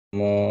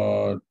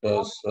Namo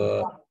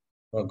tassa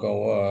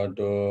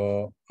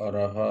bhagavato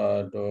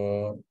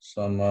arahato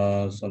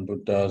sama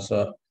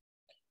sambuddhassa.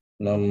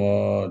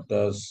 Namo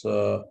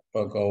tassa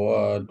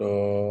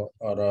bhagavato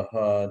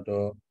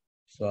arahato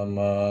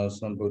sama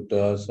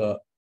sambuddhassa.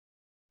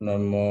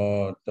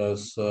 Namo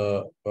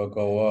tassa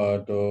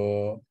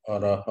bhagavato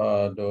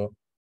arahato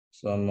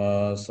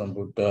sama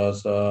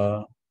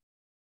sambuddhassa.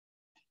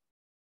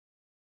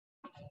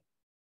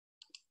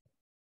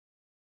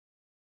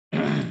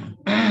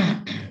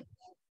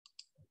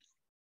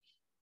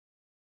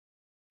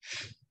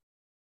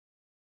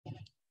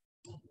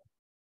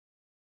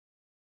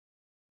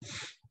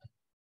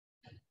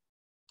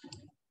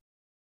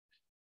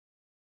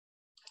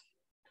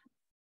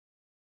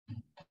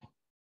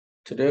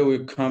 Today we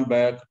come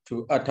back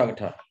to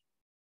Atthakatha.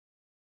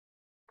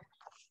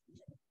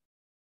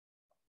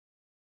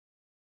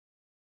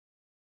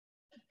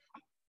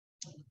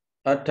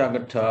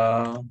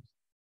 Atthakatha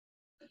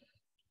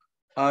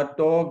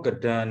Ato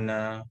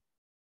Gadana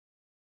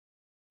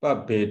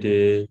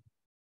Papede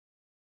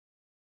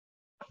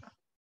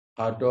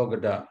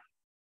Adogada.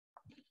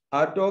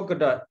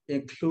 Adogada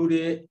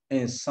included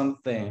in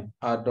something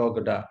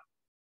Adogada.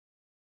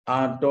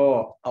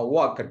 Ado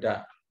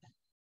Awakada.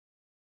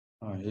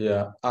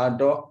 Here,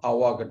 Ado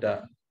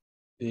Awakada.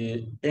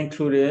 The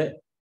included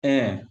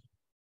in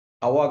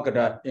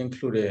Awakada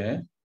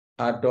included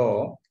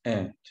Ado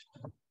and.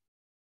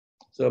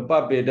 So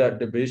Papeda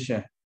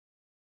division.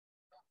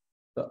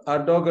 So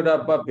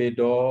Adogada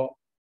Papedo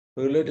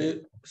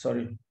related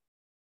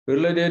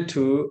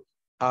to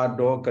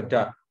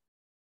Adogada.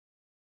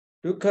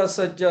 Dukkha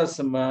Sajja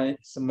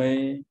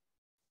Samay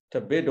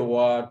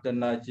Tabedwa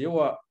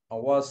Danajiwa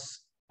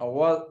Awas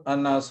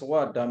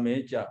Anaswa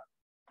Dameja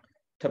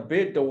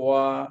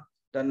Tabedwa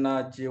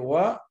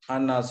Danajiwa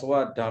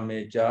Anaswa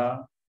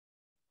Dameja.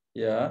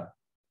 Yeah,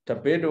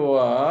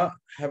 Tabedwa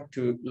have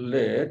to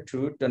lead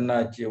to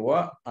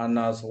Danajiwa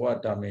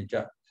Anaswa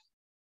Dameja.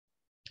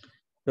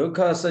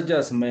 Dukkha Sajja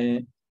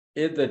Samay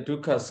is the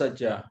Dukkha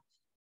Sajja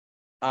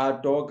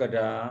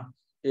Adogada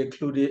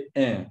included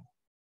in.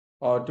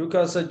 Or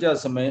Dukkha Sajja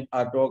Samay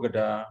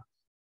Adogada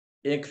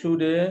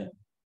included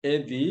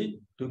in the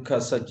Dukkha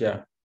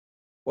Sajja.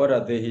 What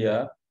are they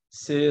here?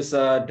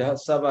 Sesa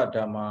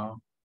Sabadhamma,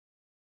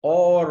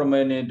 all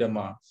remaining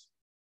Dhammas.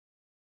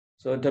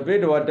 So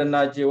Tabedwa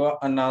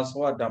Danajiwa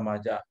Anaswa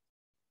Dhammaja.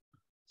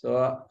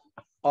 So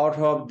out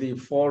of the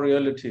four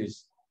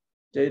realities,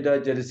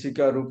 Jada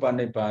Jadisika Rupa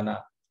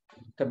Nibbana,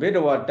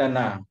 Tabedwa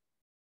Dana,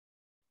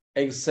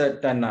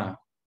 except Dana,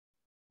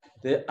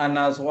 the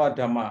Anaswa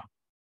Dhamma.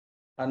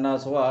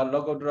 Anaswa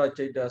Lokodra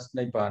Jada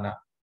Nibbana.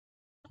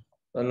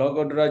 The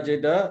Lokodra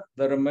Jada,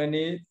 the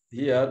remaining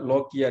here,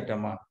 Lokiya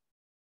Dhamma.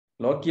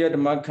 Lokiya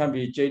Dhamma can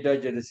be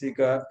Jada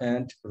Jadisika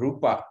and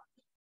Rupa.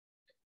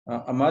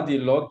 Amadi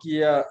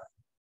Lokiya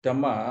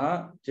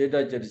Dhamma,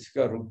 Jada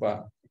Jadisika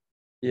Rupa.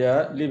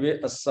 Here, leave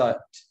it aside.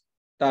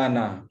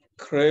 Tana,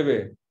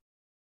 Kreve,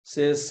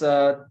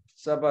 Sesa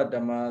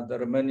Sabadhamma, the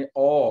remaining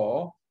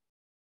all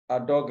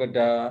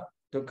Adogada,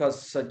 Dukkha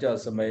Sajja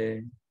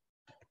Samay,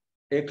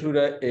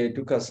 included a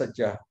Dukkha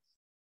Sajja.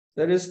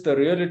 That is the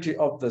reality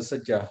of the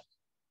Sajja.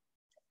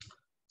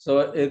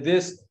 So in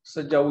this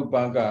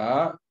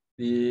saccavibhaṅgo,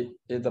 in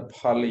the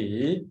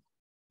Pali,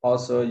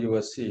 also you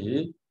will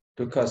see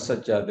Dukkha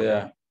Sajja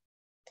there.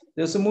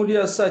 The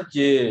Samudaya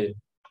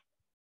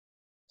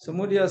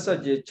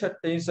Sajja,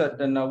 Chattinsa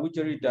Dana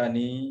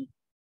Vicharitani,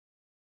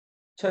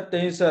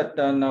 Chattinsa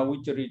Dana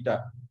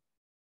Vicharita.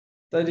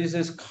 That is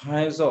this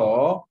kinds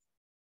of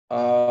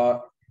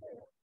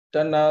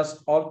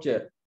Dana's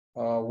object,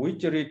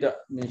 Vicharita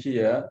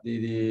here,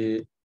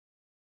 the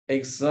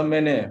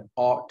examining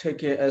or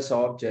taking as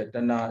object,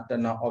 Dana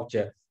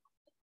object.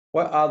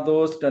 What are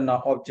those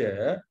Dana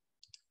objects?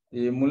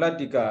 The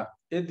Mulatika,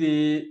 in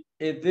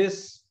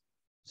this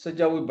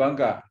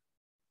saccavibhaṅgo,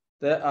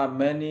 there are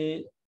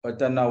many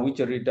Dana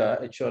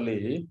Vicharita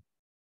actually,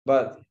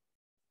 but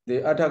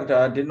the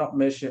Atthakatha did not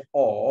mention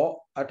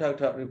all.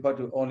 Atthakatha referred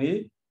to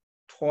only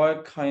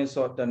 12 kinds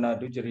of Dana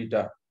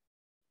Vicharita.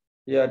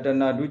 Here,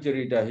 Dana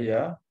Vicharita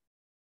here.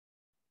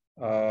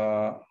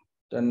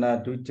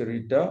 Dana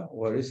Vicharita,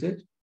 where is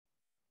it?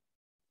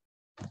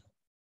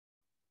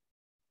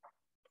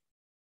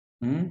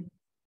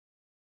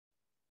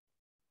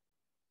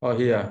 Oh,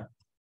 here.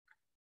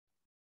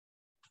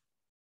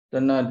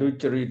 Dana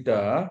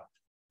Vicharita.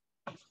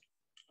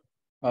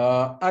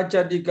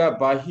 Ajatika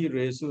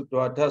Bahiresu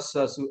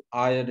Dwadhasasu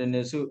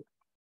Ayadanesu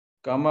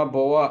Kama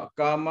Bhawa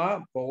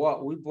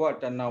Vibhaṅga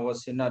Dana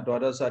Vasina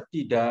Dwadhasa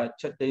Tida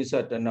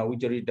Chattinsa Dana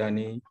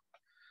Vicharitani.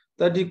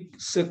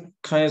 36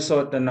 kinds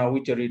of Dana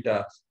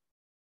Vicharita.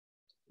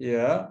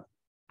 Yeah,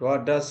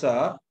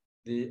 Dwadhasa,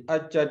 the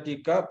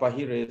Ajatika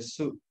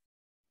Bahiresu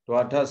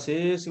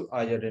Dwadhasesu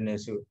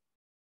Ayadanesu.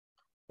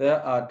 There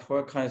are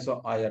 12 kinds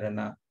of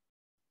ayadana.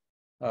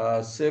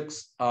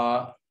 6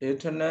 are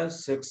internal,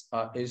 6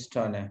 are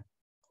external.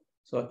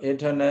 So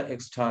internal,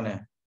 external.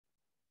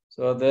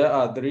 So there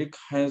are 3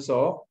 kinds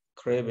of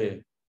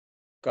craving.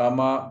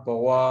 Kama,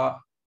 Bhava,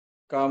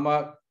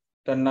 Kama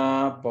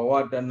Tana,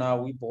 Bhava Tana,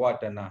 Vibhava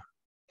Tana.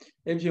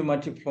 If you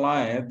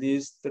multiply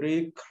these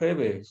three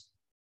cravings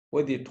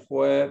with the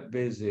 12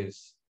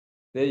 bases,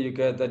 then you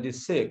get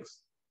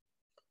 36.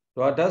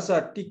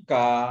 Dwadasa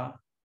Tika,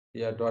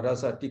 yeah,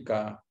 Dwadasa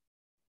Tika.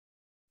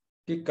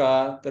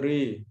 Tika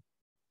 3.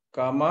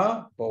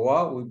 Kama,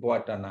 Bhava,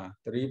 Vibhava Tana,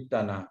 3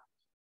 Tana.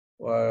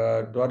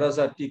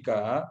 Dwadasa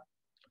Tika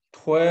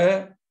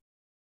 12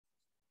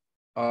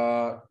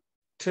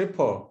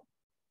 triple.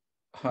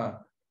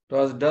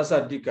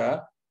 Dwadasa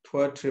Tika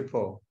 12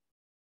 triple.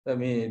 That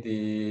means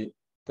the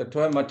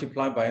 12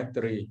 multiplied by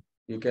 3,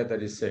 you get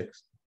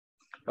 36.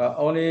 But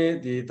only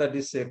the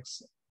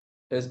 36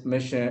 is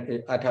mentioned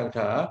in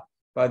Atthakatha,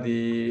 but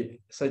the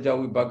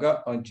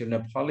saccavibhaṅgo on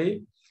General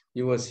Pali,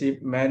 you will see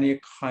many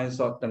kinds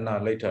of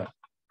Tana later.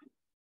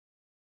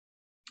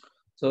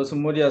 So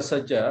Samudaya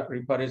Sajja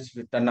refers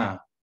to Tana.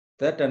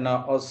 That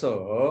Tana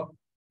also,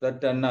 the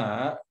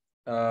Tana,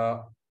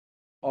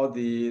 all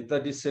the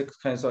 36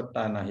 kinds of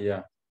Tana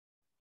here.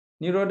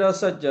 Nirodha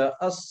Sajja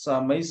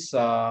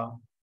Asamaisa.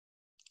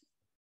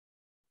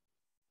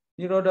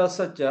 Nirodha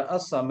Sajja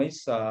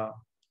Asamaisa.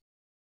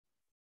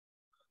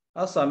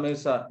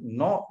 Asamaisa,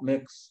 not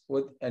mixed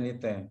with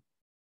anything.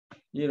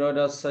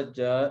 Nirodha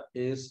Sajja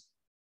is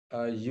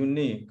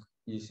unique,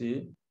 you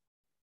see,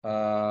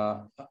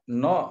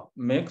 not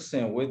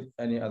mixing with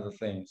any other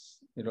things.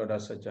 Nirodha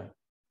Sajja.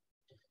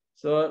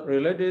 So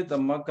related the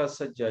Magga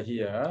Sajja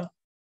here,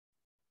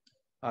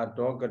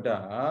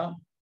 Adogada.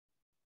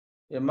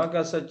 In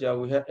Magga Sajja,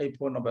 we have 8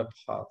 Four Noble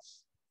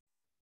Paths.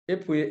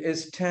 If we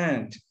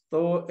extend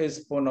those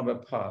 8 Four Noble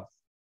Paths,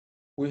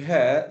 we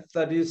have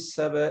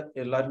 37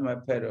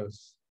 enlightenment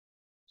petals.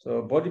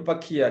 So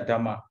Bodhipakkhya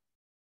Dhamma,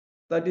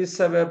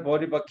 37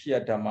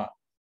 Bodhipakkhya Dhamma.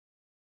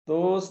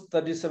 Those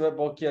 37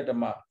 Bodhipakkhya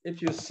Dhamma,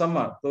 if you sum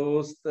up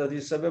those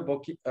 37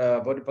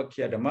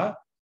 Bodhipakkhya Dhamma,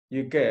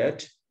 you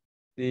get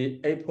the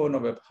 8 Four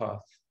Noble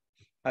Paths.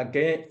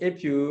 Again,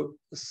 if you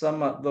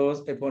sum up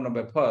those 8 Four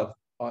Noble Paths,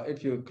 or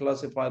if you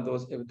classify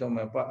those 8 Four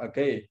Noble Paths,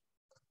 again,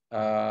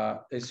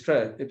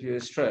 if you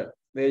extract,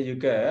 there you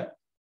get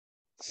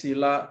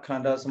Sila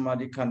Khanda,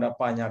 Samadhi Khanda,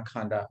 Panya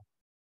Khanda.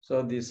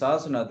 So the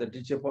Sasana, the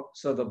teacher,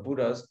 so the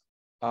Buddhas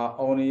are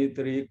only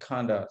 3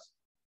 khandas: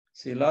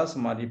 Sila,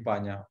 Samadhi,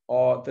 Panya,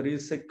 or 3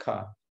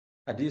 Sikkha: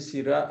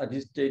 Adhisira,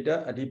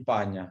 Adhistheta,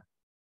 Adhipanya.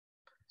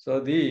 So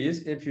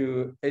these, if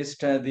you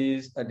extend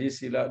these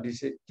Adhisila,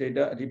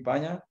 Adhistheta,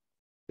 Adhipanya,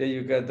 then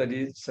you get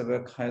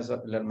 37 kinds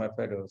of enlightenment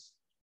petals.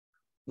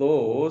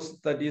 Those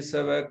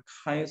 37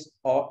 kinds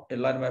of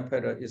enlightenment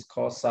petals is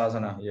called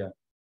Sasana here.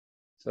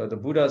 So the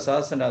Buddha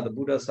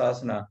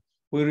Sasana,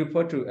 we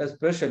refer to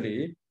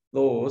especially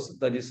those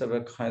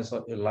 37 kinds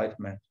of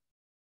enlightenment.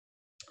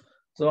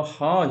 So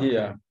how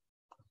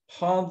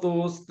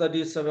those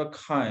 37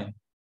 kinds,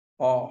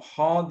 or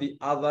how the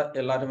other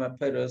enlightenment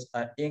petals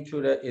are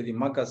included in the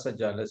Magga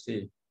Sajja, let's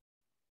see.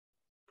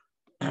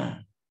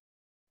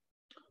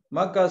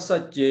 Magga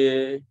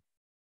Sajja,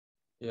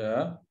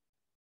 yeah.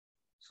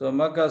 So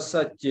Magga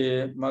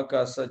Sajja,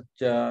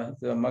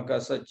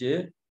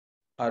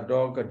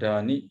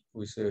 Adogadani,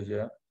 we say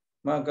here.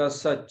 Magga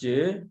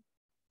Sajja,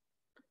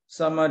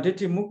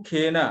 Samadhiti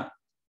Mukhena.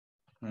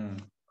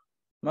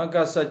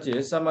 Magga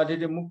Sajja,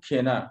 Samadhiti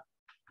Mukhena.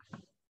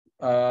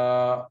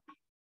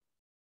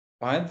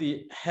 By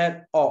the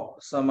head of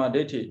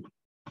Samadhiti,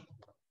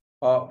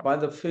 or by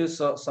the face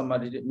of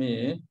Samadhiti,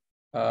 means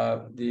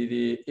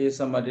the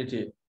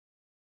Samadhiti.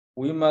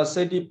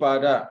 Vimasati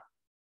Pada,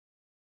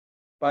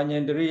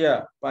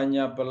 Panyandriya,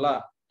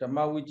 Panyapala,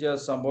 Dhammavijaya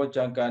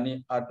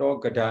Sambhojjhankani,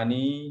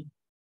 Adogadani.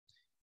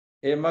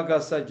 Magga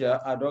Sajja,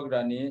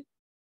 Adogadani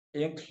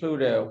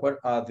included, what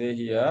are they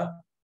here?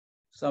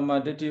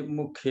 Samadhiti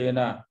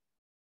Mukhena.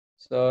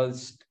 So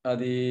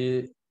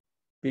the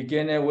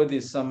beginning with the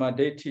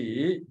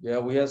Samadhiti, yeah,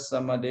 we have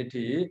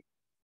Samadhiti.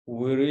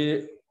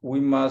 We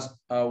must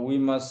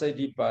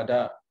say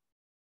pada.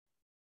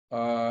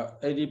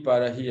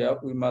 Pada here,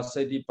 we must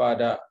say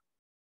pada.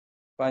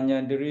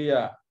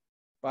 Panyandriya,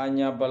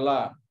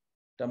 Panyabala,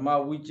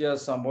 Dhammavijaya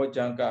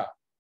Sambhojjhanka.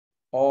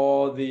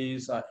 All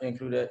these are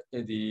included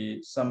in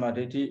the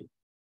Samadhiti.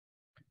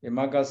 In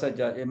Magga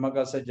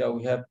Sajja,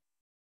 we have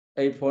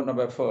 8 Four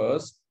Noble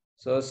Paths.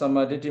 So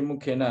Samadhiti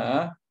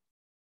Mukhena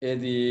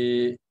is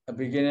the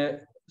beginning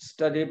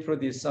study for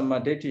the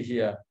Samadhiti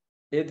here.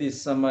 It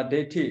is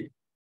Samadhiti,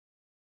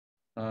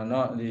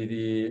 not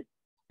it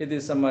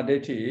is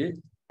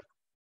Samadhiti.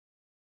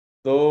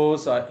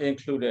 Those are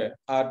included.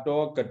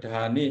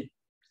 Adogadani.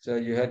 So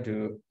you have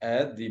to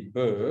add the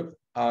verb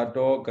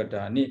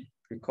Adogadani,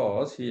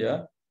 because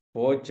here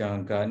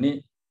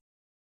Bojjhankani.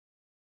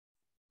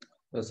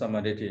 The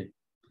Samadhiti.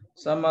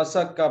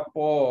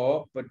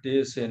 Samasakapo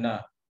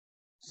Padesena.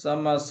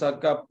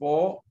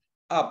 Samasakapo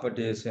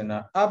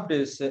Apadesena.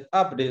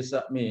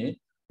 Abdesa means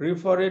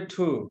referring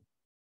to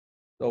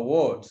the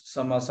word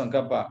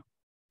Samasankappa.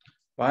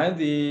 By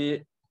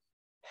the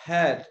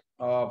head,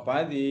 or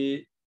by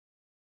the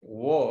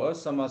word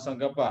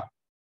Samasankappa,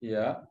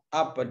 yeah,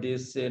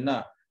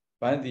 Apadesena,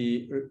 by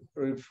the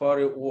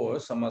referring word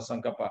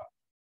Samasankappa.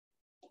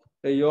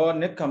 Your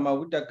Nekama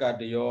Utaka,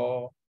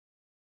 your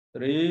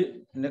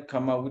 3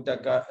 Nekama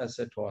Utaka,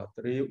 etc.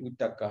 3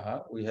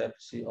 Utaka, we have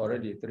see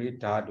already 3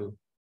 Dadu.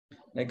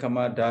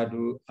 Nekama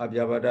Dadu,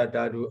 Abhyavada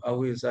Dadu,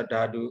 Ahisa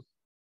Dadu.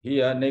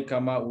 Here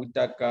Nekama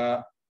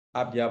Utaka,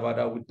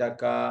 Abhyavada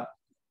Utaka,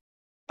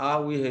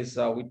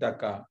 Ahisa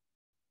Utaka.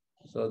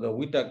 So the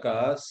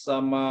Utaka,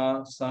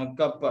 Sama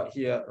Sankapa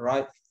here,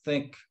 right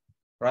think,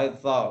 right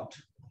thought.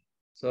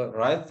 So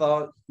right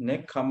thought,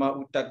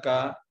 Nekama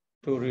Utaka,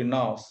 to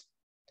renounce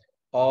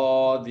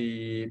all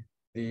the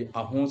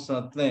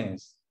ahunsa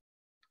things.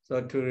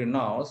 So to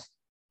renounce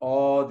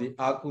all the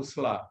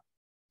akusala,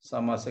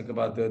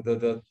 samasakaba,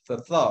 the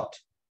thought,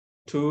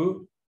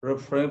 to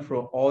refrain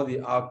from all the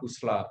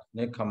akusala,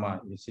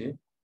 nekama, you see.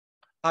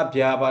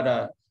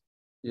 Abhyavada,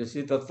 you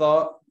see the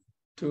thought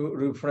to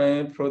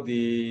refrain from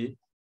the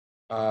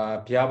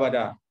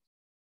bhyavada.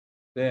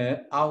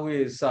 Then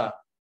ahisa,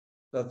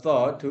 the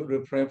thought to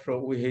refrain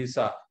from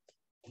vihisa.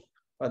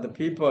 But the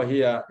people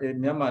here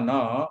in Myanmar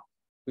now,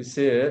 we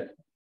say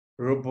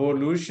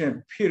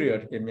revolution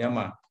period in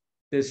Myanmar.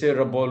 They say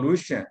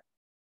revolution.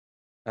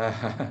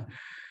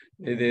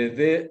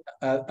 They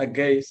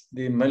against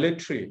the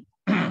military.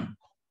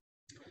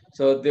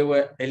 So they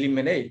will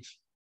eliminate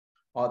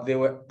or they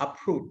will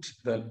uproot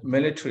the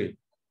military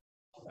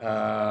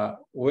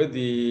with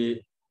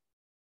the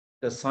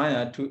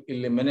desire to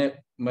eliminate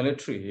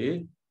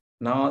military.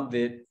 Now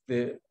they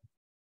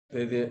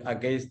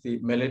against the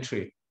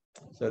military.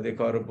 So they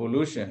call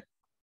revolution.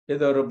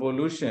 It's a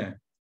revolution.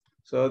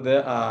 So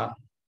there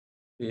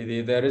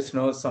is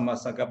no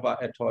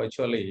samasakapa at all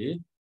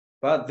actually,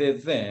 but they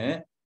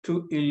then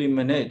to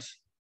eliminate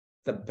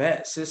the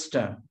bad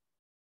system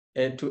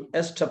and to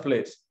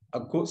establish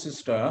a good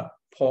system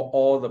for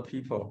all the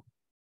people.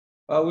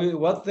 But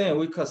one thing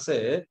we could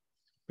say,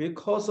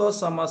 because of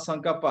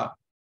samasakapa,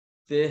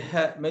 they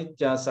had made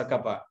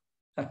sakapa.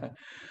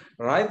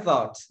 Right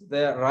thought,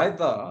 the right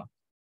thought,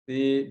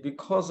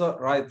 because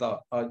of right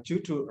thought, due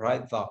to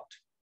right thought,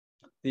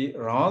 the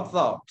wrong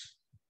thought,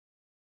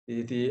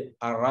 it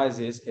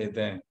arises and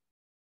then.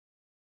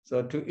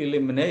 So to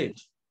eliminate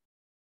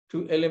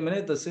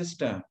the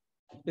system,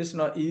 it's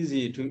not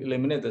easy to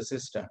eliminate the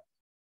system.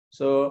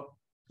 So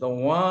the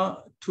one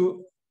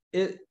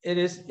it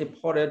is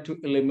important to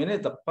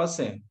eliminate the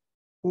person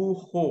who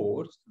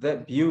holds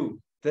that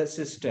view, that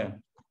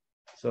system.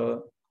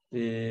 So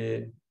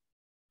they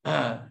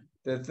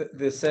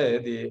say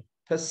the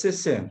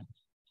persistent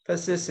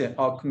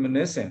or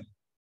communism.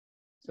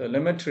 So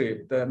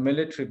the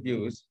military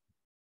views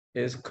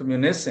is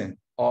communism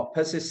or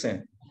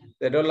persistent.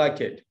 They don't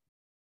like it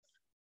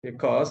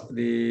because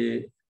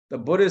the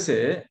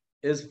Buddhism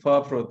is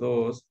far from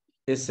those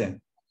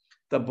ism.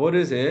 The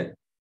Buddhism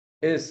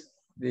is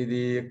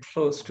the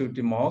close to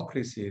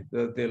democracy.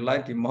 They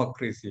like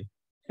democracy.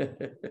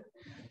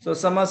 So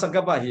sama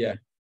sakapa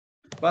here,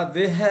 but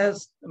they have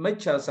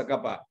macha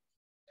sakapa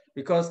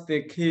because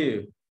they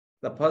kill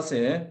the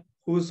person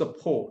who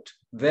support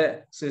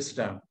that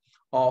system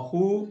or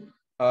who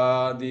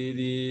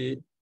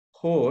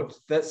hold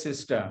that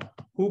system,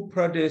 who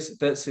produce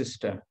that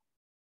system.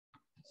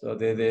 So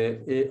they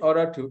in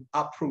order to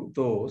uproot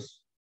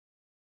those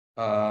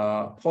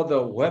for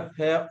the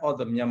welfare of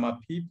the Myanmar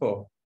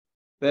people,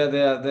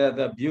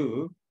 their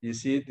view, you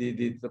see,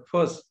 the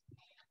first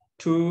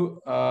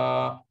to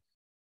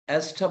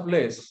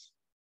establish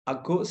a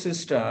good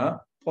system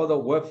for the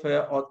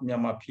welfare of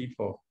Myanmar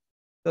people.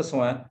 That's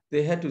why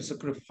they had to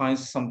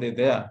sacrifice something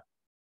there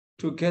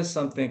to get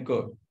something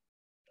good.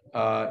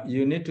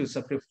 You need to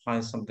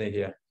sacrifice something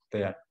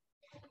there.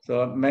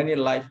 So many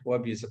life will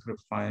be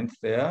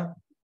sacrificed there.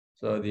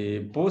 So the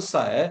both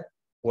sides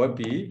will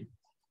be,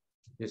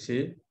 you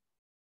see,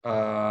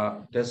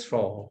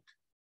 destroyed.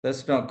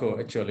 That's not good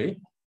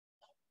actually.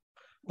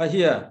 But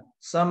here,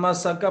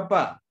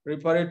 samasakapa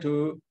referred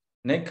to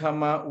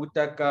nekama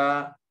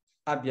utaka,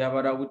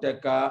 abhyavada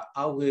utaka,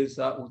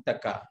 ahisa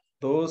utaka.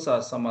 Those are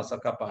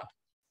samasakapa.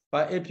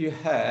 But if you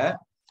have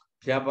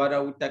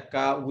bhyavada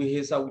utaka,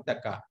 vihisa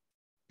utaka,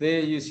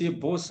 there you see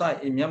both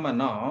sides in Myanmar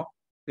now,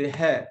 they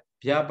have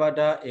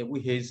bhyavada and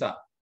vihisa.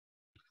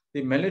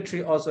 The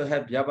military also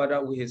have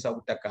bhyavada, vihisa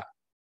utaka.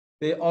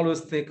 They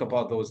always think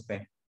about those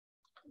things.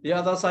 The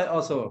other side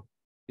also,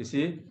 you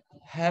see,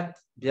 have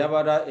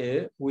bhyavada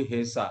and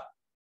vihisa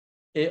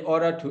in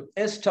order to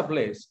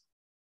establish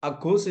a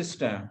good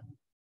system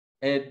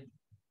and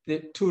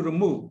to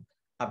remove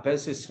a bad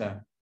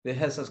system. They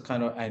have such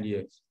kind of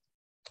ideas.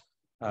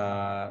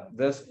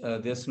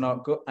 That's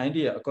not good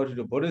idea according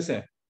to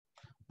Buddhism,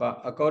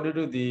 but according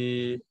to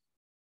the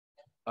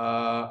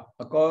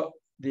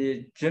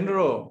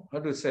general, how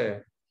to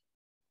say,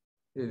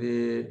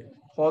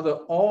 for the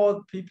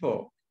all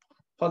people,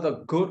 for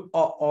the good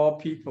of all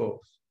people.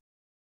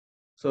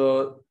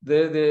 So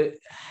they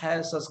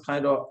have such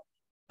kind of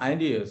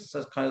ideas,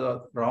 such kind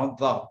of wrong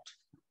thought,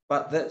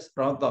 but that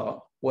wrong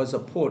thought was a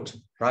put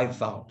right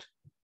thought.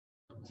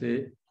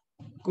 See,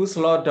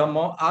 kusala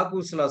dhamma,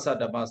 akusala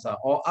sadhamasa,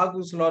 or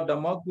akusala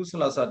dhamma,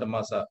 kusala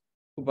sadhamasa,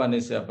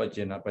 upanisya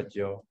pajena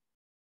pajyo.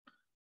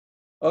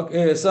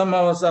 Okay,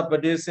 samavasa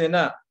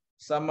padesena,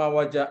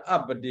 samavaja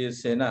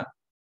apadesena.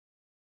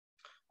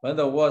 When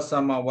the word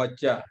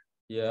samavaja,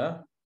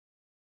 yeah.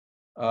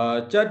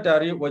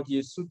 Chattari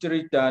vaji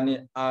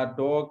sucharitani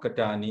ado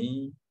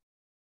katani.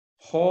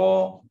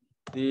 How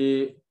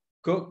the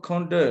good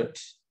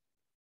conduct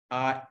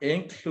are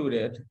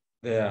included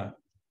there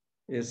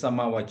is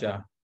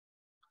samavaja.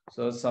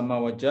 So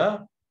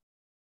samavaja,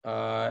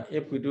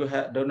 if we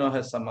don't know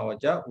have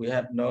samavaja, we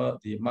have no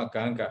the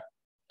maganga.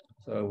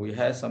 So we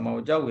have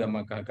samavaja, we have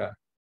maganga.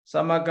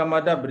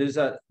 Samagamada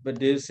brisa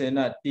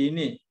badesena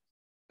tini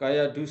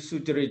kaya du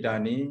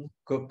sucharitani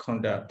good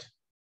conduct.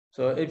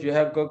 So if you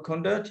have good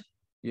conduct,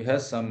 you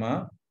have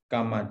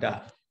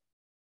samagamada.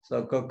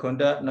 So good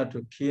conduct, not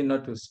to kill,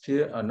 not to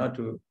steal, or not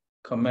to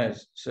commit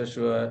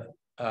sexual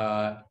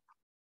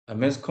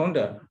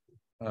misconduct,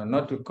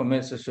 not to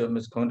commit sexual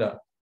misconduct.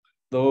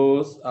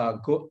 Those are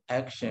good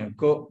action,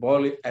 good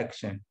bodily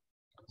action.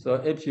 So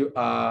if you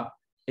are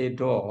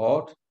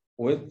adored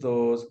with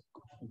those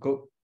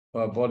good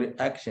body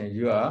action,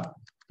 you have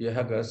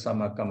a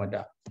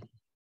samagamada.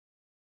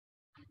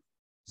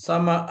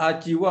 Sama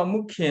ajiwa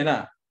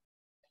mukhena.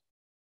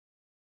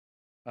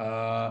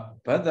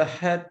 But the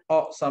head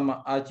of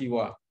sama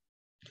ajiwa.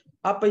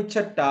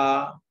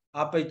 Apaichata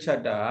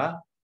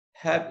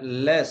have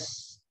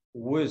less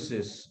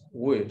wishes,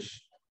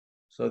 wish.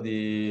 So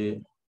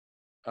the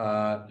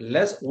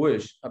less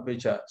wish,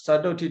 apicha,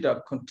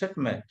 sadotita,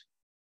 contentment.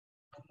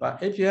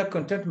 But if you have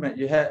contentment,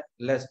 you have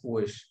less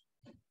wish.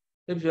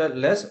 If you have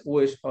less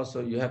wish, also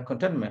you have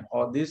contentment.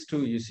 Or these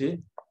two, you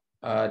see,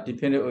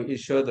 depending on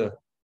each other.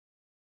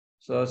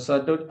 So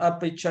sadot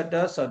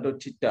apichata,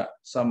 sadotita,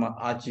 sama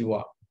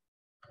ajiwa.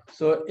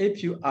 So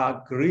if you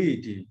are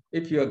greedy,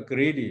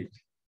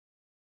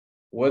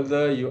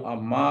 whether you are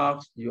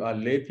monks, you are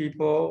lay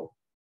people,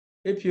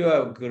 if you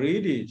are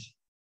greedy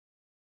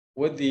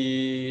with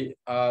the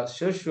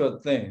social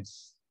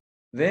things,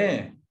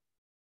 then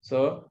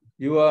so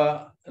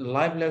your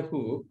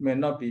livelihood may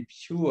not be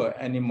pure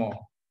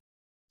anymore.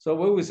 So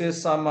when we say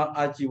sama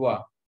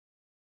ajiwa,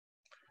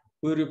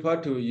 we refer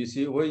to, you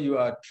see, where you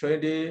are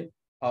trading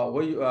or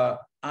where you are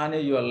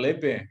earning your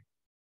living.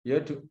 You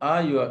have to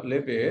earn your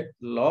living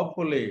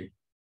lawfully,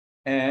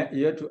 and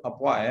you have to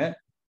avoid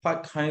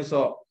what kinds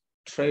of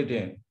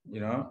trading, you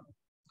know,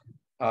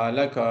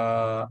 like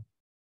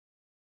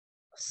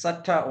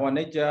satta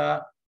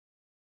wanija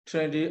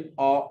trading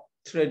or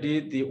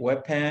trading the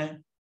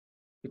weapon.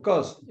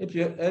 Because if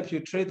you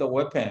trade the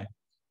weapon,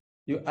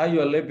 you earn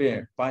your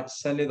living by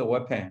selling the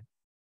weapon.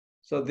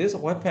 So this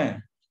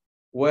weapon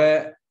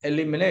will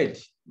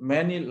eliminate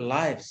many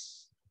lives.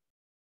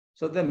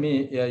 So that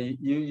means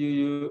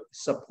you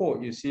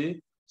support, you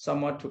see,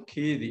 someone to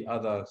kill the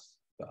others,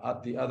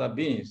 the other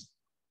beings.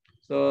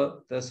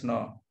 So that's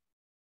not,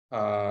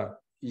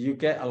 you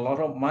get a lot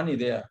of money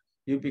there.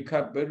 You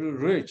become very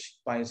rich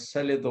by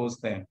selling those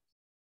things.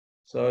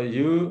 So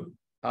you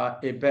are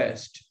abide.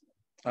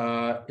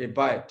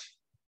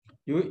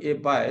 You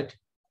abide,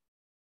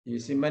 you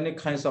see many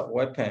kinds of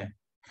weapons.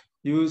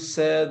 You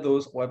sell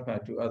those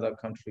weapons to other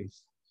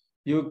countries.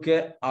 You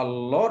get a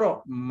lot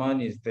of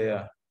money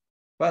there.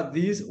 But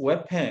these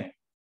weapons,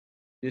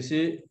 you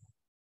see,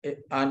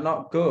 are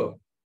not good.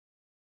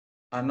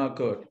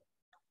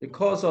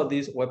 Because of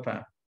these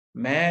weapons,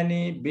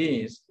 many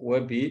beings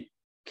will be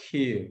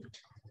killed.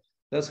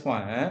 That's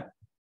why,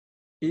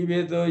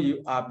 even though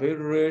you are very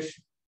rich,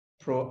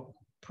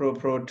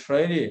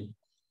 trading,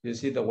 you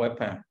see the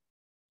weapon.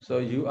 So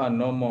you are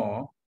no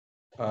more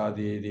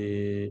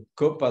the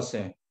good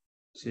person,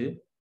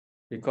 see,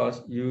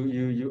 because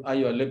you are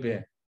your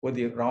living with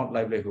the round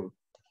livelihood.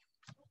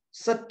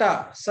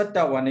 Satta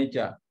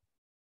vanija,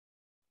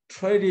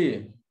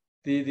 trading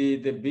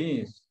the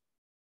beings,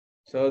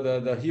 so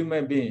the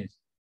human beings.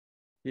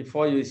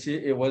 Before you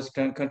see a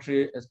Western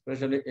country,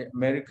 especially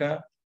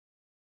America,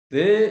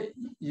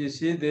 you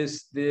see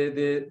this,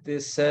 they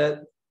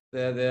said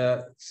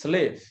they're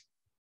slaves.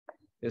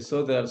 They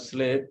sold their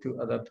slave to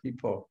other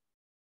people.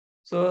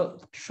 So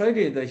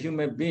trading the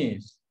human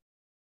beings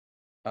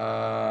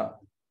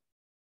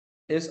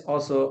is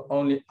also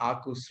only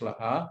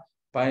akusala.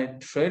 By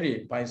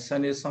trading, by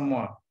sending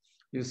someone,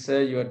 you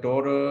sell your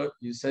daughter,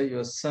 you sell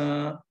your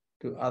son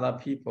to other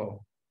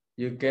people,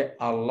 you get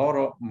a lot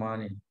of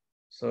money.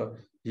 So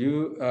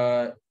you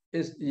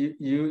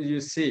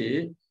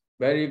see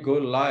very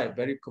good life,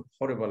 very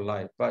comfortable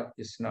life, but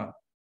it's not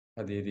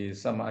the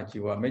sama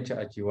ajiwa, mecha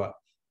ajiwa.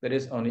 That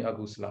is only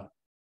akusala.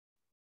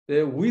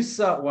 The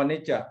visa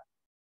wanecha,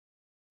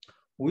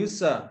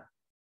 visa,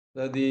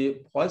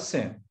 the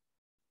poison.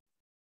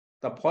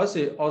 The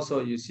poison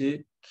also, you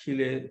see,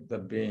 kill the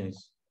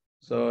beings.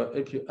 So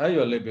if you earn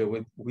your living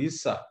with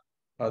visa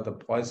or the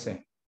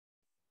poison,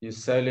 you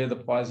sell the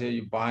poison,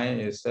 you buy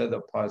and you sell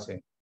the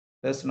poison.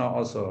 That's not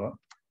also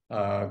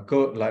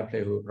good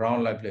livelihood,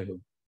 round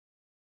livelihood.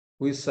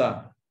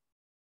 Visa,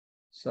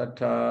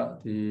 sata,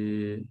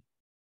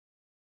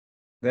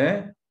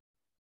 then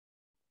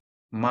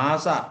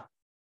masa,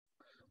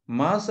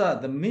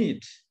 the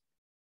meat.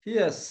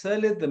 Here,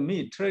 sell the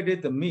meat,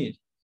 traded the meat.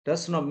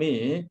 That's not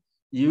me.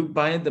 You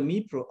buy the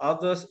meat from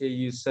others and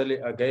you sell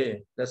it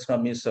again. That's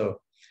not me.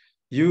 So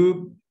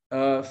you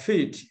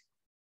feed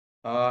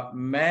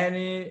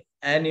many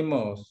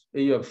animals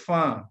in your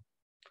farm.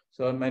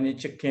 So many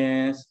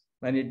chickens,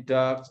 many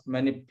ducks,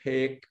 many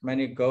pigs,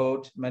 many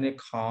goats, many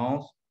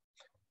cows.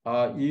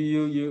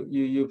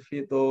 You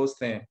feed those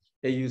things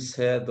and you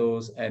sell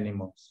those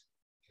animals.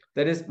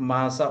 That is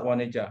masa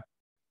wanija.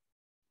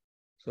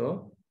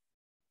 So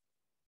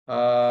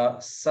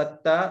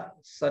satta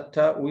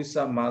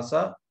visa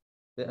masa.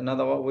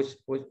 Another one,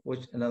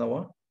 which another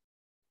one?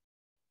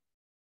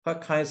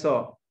 What kinds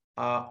of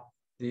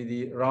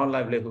the round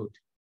livelihood?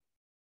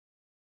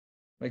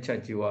 Which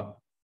are you?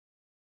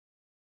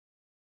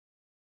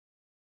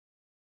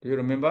 Do you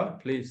remember,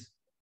 please?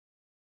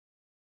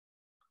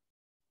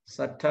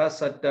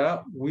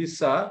 Satta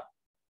visa.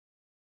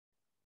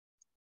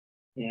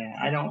 Yeah,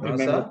 I don't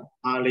remember the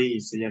Pali,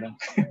 Sayadaw.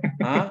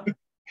 Huh?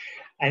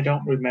 I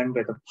don't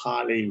remember the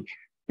Pali.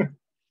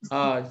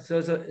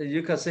 So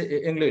you can say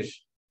in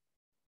English.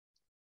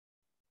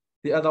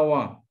 The other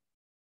one.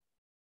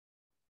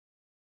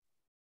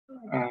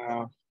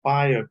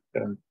 Fire,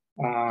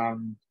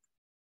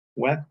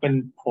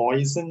 weapon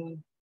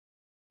poison,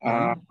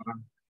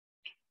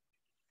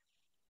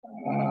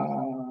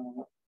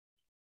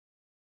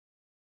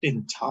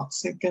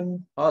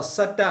 intoxicant. Oh,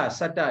 satta,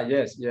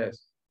 yes.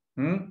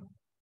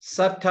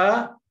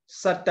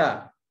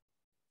 Satta,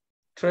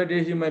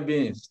 trading human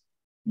beings.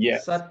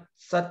 Yes.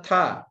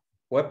 Satta,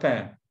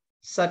 weapon.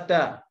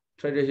 Satta,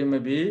 trading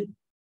human being.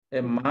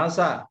 And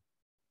masa,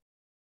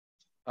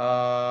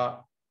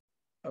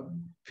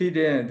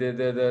 feeding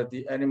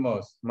the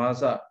animals.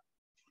 Masa.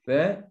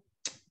 Then.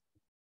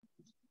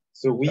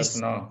 So visa.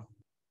 No.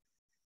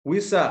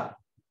 Visa.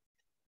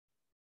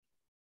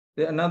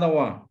 Then another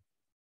one.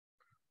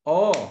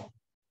 Oh,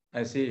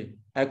 I see.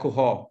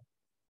 Alcohol.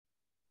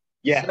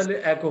 Yes.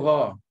 Selling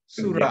alcohol.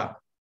 Sura. Yeah.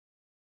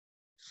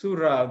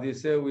 Sura, we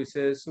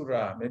say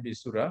sura, maybe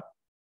sura.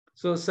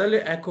 So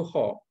selling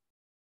alcohol.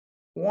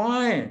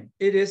 Wine,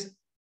 it is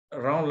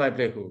around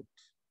livelihood.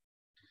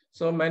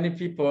 So many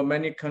people,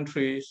 many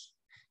countries.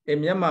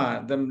 In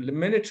Myanmar, the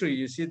military,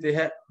 you see, they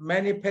have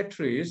many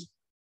factories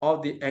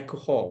of the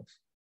alcohol.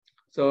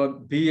 So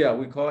beer,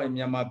 we call in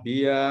Myanmar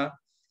beer,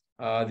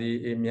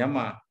 in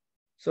Myanmar.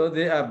 So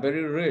they are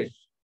very rich.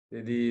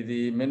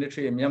 The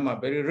military in Myanmar,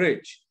 very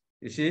rich.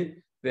 You see,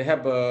 they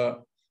have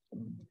a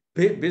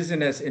big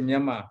business in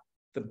Myanmar,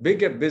 the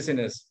bigger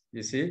business,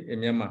 you see, in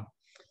Myanmar.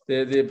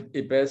 They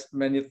invest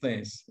many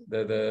things,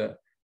 the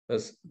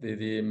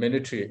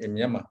military in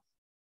Myanmar.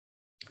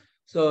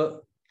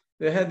 So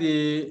they had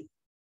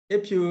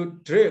if you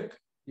drink,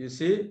 you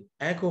see,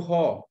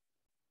 alcohol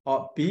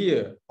or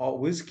beer or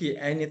whiskey,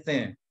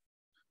 anything,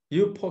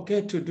 you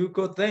forget to do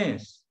good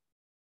things.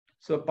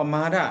 So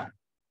pamada,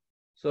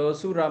 so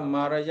sura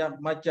maraya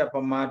macha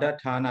pamada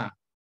thana,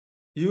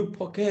 you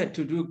forget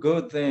to do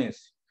good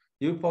things.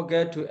 You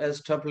forget to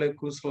establish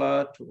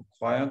kusala, to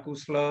acquire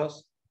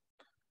kusalas.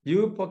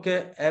 You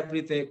forget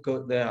everything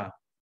good there.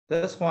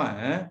 That's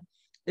why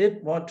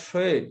if one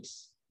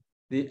trades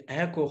the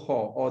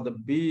alcohol or the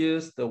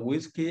beers, the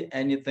whiskey,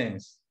 anything,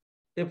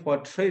 if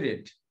one trade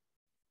it,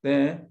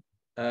 then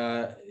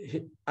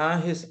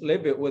his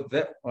living with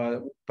that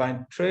by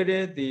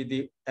trading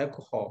the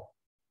alcohol,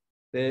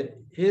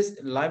 his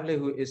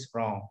livelihood is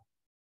wrong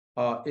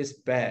or is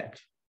bad.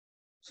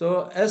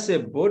 So as a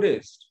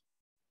Buddhist,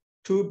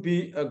 to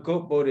be a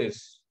good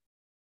Buddhist,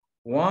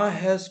 one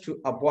has to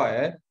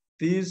avoid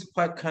these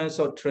 5 kinds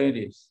of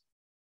tradings.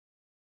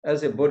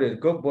 As a Buddhist,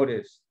 good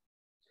Buddhist.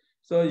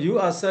 So you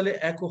are selling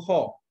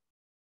alcohol.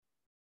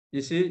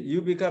 You see,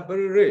 you become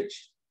very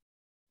rich.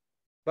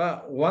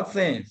 But one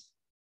thing,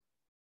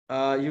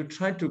 you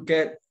try to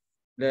get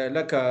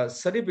like a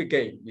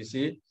certificate, you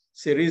see,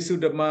 Siri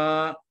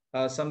Sudama,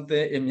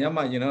 something in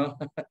Myanmar, you know.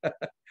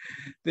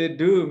 They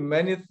do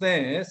many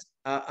things,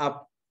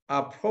 are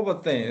proper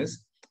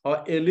things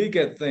or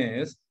illegal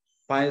things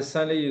by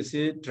selling, you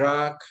see,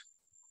 drug,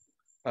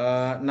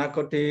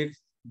 narcotics.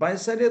 By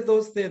selling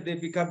those things, they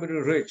become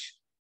very rich.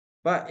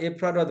 But in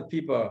front of the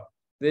people,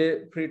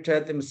 they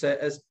pretend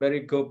themselves as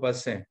very good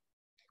person.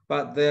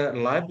 But their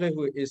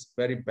livelihood is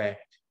very bad.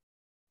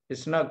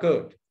 It's not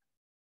good.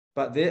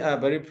 But they are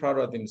very proud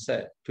of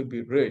themselves to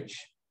be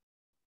rich.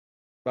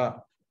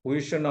 But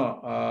we should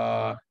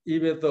not,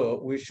 even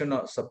though we should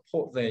not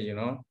support them, you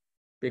know,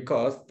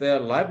 because their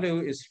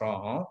livelihood is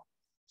wrong.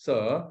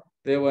 So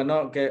they will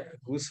not get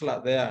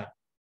kusala there,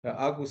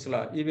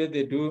 agusala. Even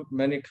they do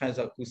many kinds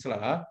of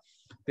kusala,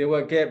 they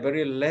will get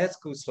very less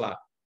kusala.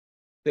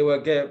 They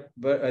will get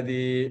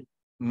the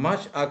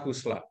much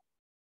akusala.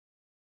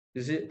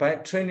 You see, by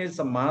training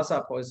the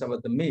masa, for example,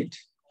 the meat,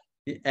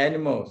 the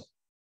animals,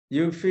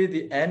 you feed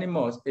the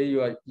animals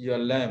in your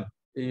lamb,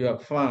 in your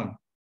farm,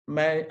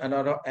 many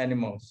other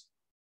animals.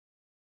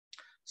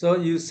 So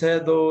you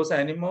sell those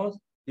animals,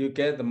 you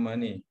get the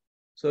money.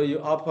 So you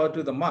offer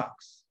to the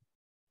monks.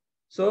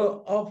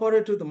 So offer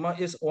it to the monk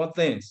is one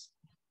thing.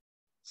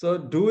 So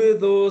doing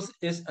those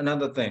is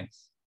another thing.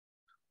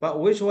 But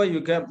which one you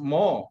get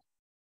more?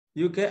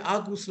 you get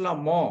akusala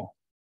more,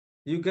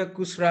 you get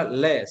kusala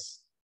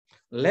less.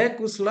 Less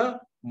kusala,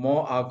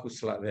 more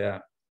akusala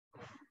there.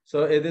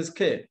 So in this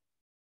case,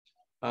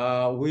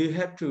 we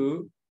have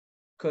to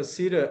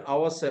consider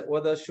ourselves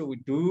whether should we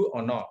do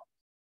or not.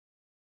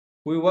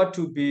 We want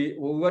to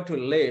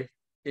live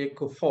a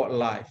comfortable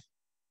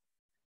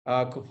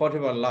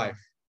life,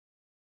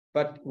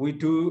 but we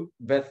do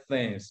bad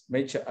things,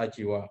 major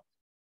ajiva.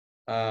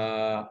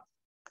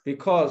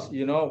 Because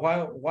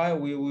why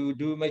we will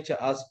do major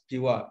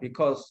ajiva?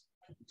 Because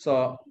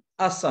so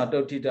asa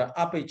dotita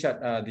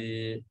apichata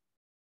the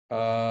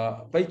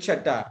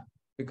paichata,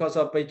 because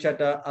of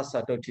paichata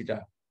asa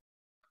dotita.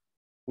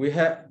 We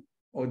have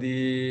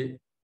the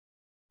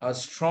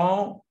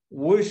strong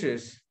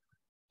wishes,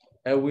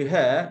 and we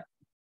are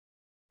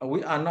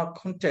not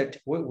content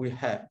what we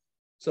have.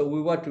 So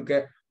we want to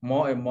get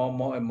more and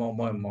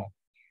more.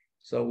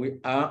 So we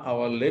are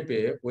our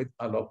labor with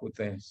a lot of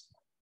things.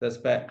 That's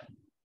bad.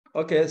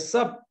 Okay,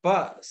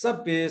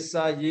 sabbe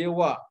sa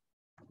yewa.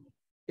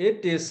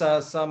 It is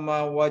a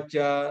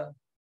samawaja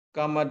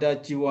kamada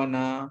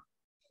jiwana.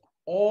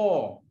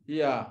 Or,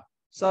 yeah,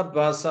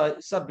 sabbe sa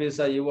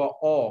yewa.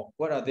 Or,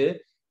 what are they?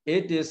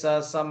 It is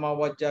a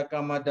samawaja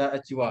kamada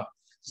ajiwa.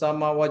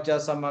 Samawaja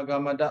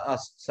samagamada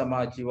as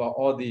samajiwa.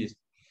 All these.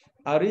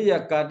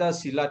 Ariya kada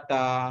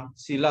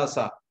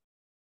silasa.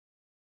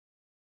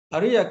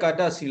 Ariya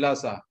kada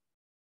silasa.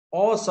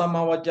 All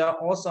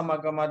samawaja, all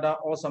samagamada,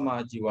 all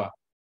samajiwa.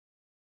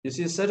 This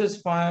is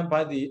satisfied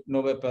by the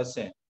noble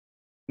person.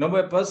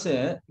 Noble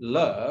person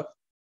love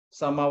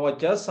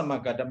samawaja,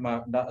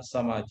 samagamada,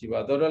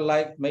 samajiwa. They don't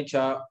like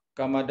mecha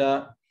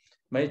kamada,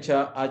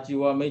 mecha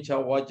ajiwa, mecha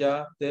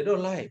waja. They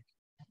don't like.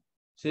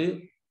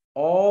 See,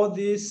 all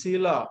these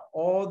sila,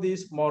 all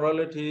these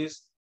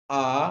moralities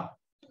are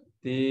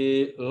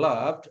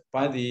loved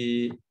by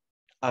the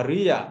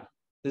Ariya.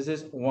 This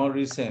is one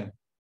reason.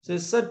 So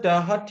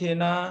Saddha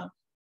Hatina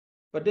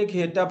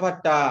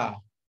Padikhetabhata.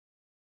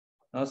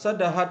 Now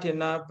Saddha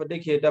Hatina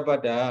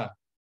Padikhetabhata,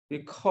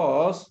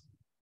 because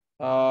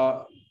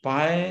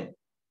by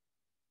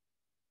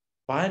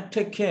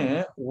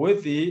taking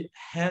with the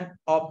hand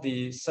of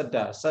the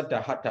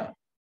Saddha Hata,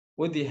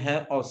 with the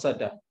hand of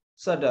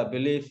Saddha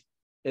belief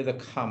is the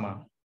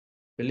karma,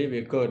 believe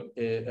a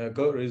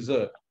good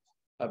result.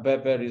 A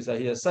bad result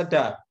here,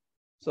 Saddha.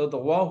 So the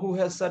one who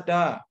has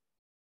Saddha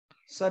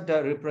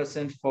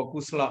represents for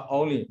kusala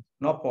only,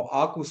 not for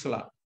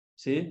akusala.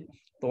 See,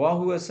 the one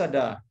who has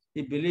Saddha,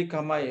 he believes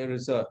karma is a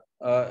result.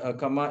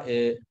 Karma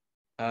is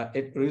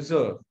a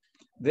result.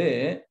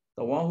 Then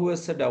the one who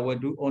has Saddha will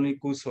do only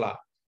kusala.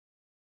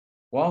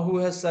 One who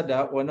has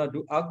Saddha will not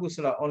do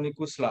akusala, only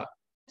kusala.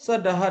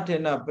 Saddha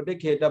hatena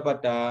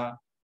padikhetabhata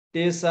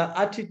tesa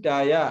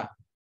atitaya.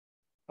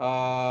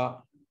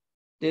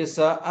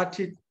 Tesa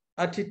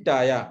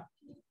atitaya.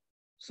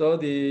 So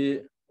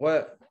the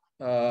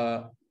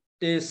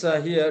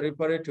tesa here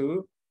referred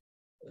to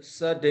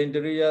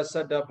Sadendriya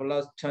Saddha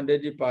plus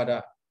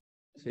Chandedipada.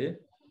 See?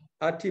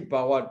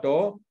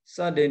 Atipavato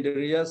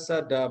Sadendriya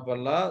Saddha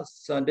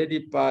plus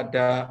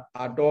Chandedipada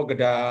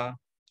Adogada.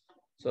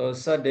 So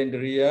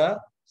Sadendriya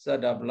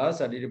Saddha plus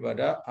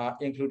Chandedipada are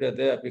included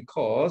there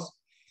because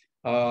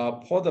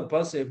for the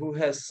person who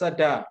has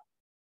Saddha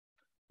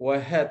will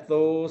have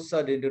those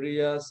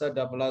Sadendriya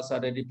Saddha plus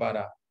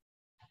Chandedipada.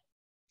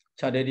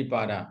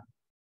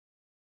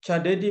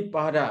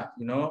 Chandedipada,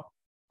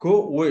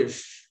 good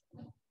wish.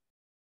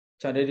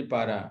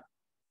 Chandedipada.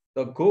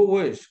 The good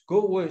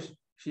wish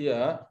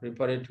here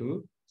referred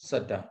to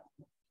Saddha.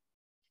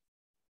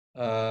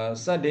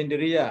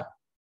 Sadendriya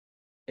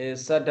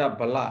is Saddha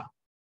Bala.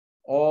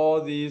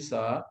 All these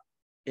are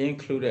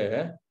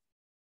included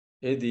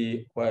in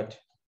the what?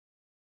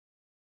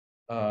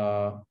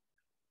 A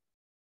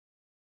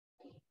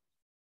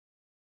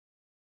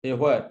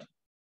what?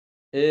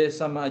 A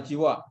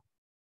samajiwa.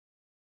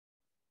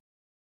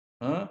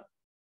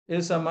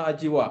 Isama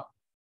ajiwa.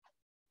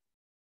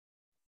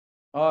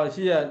 Oh,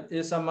 here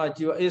isama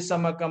ajiwa,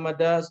 isama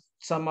kamada,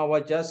 sama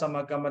waja,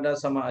 sama kamada,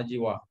 sama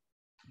ajiwa.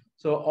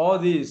 So all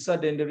these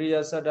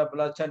Sadendriya, Saddha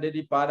plus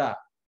Chandedipada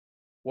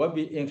will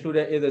be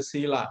included in the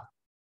sila.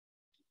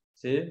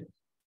 See?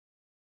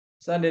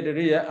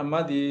 Sadendriya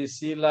amadi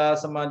sila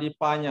samadhi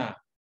panya.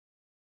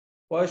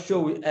 What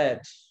should we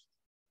add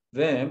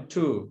them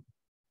to?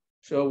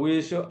 So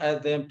we should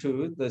add them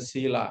to the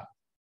sila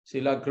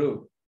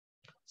group.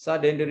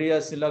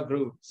 Sadendriya sila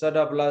group,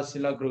 Saddha plus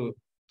sila group,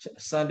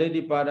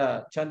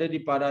 Chandedipada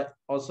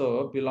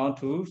also belong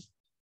to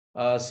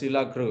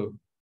sila group,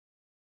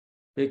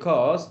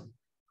 because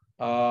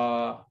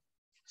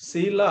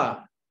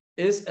sila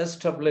is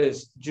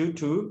established due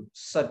to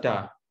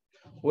Saddha.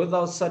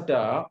 Without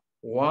Saddha,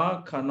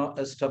 one cannot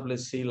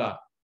establish sila.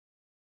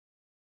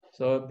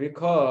 So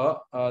because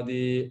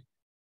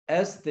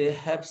as they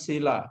have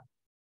sila,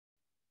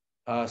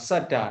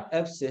 Saddha,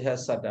 as they have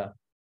Saddha,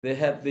 they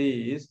have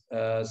these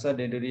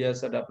Sadendriya,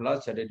 Saddha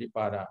plus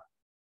Chandedipada.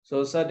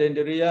 So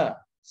Sadendriya,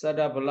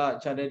 Saddha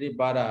plus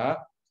Chandedipada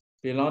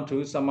belong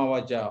to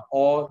Samavaja,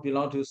 or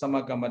belong to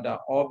Samagamada,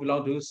 or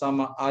belong to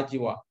Sama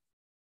Ajiwa.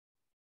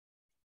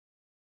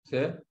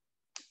 See,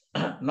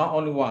 not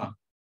only one.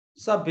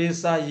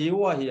 Sabisa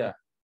Yiwa here.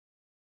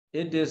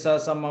 It is a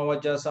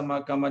Samawaja,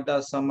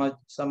 Samakamada,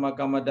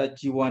 Samakamada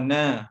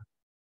Jiwana.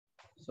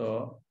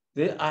 So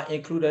they are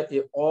included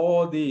in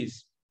all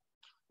these.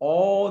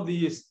 All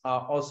these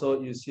are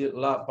also, you see,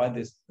 by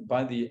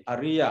the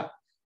area,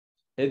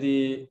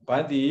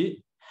 by the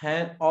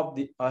hand of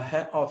the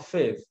head of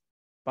faith,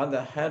 by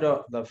the head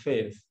of the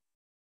faith.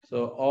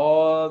 So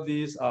all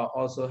these are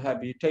also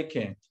have been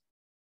taken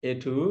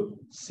into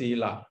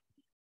sila.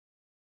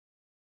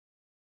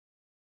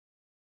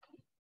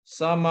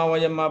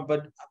 Samavayama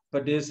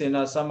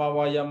padesena,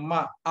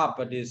 samavayama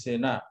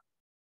apadesena.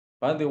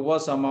 By the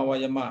word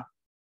samavayama,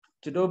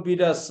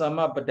 Chidobida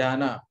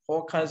Samapadana,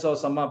 4 kinds of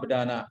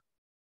Samapadana.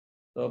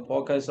 So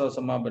 4 kinds of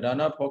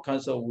Samapadana, 4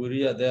 kinds of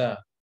Viriya there.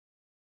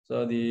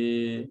 So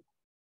the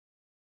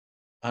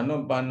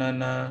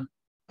Anupanana,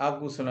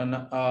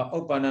 Akusalana,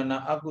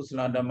 Upanana,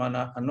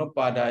 Akusalandamana,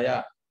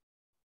 Anupadaya.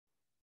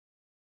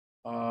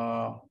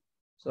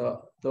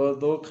 So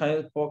those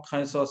 4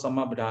 kinds of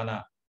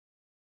Samapadana.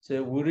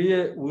 So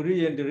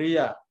Viriya and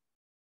Riya,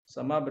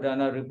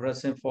 Samapadana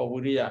represent for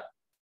Viriya.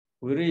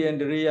 Viriya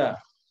and Riya,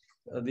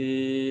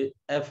 the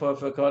effort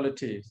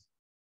faculties.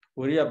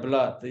 Viriya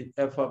blood, the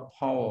effort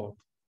power.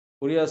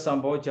 Viriya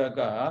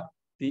Sambhojaga,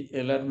 the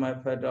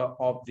enlightenment factor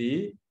of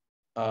the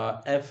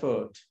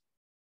effort.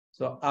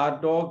 So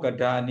Ado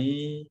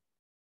Gadani.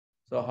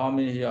 So how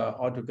many here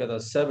altogether?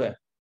 7.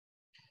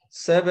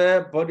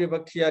 7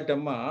 Bodhibhakya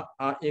Dhamma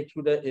are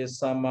included in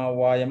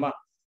Samavayama.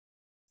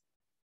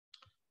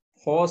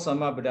 4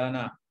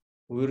 Samabhadana,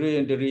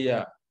 Viriya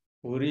Indriya,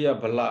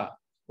 Viriya Bala,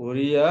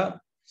 Viriya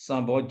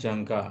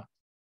Sambhojanga.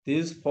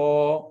 These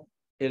 4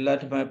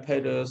 enlightenment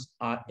factors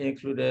are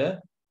included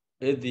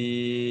in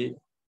the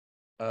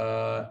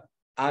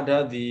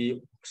under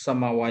the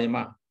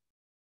Samavayama.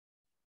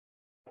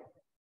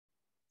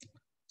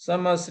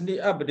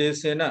 Samasati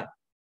Abhidesena.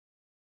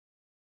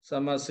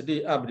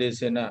 Samasati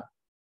Abhidesena.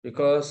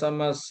 Because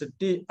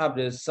Samasati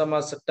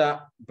Samasata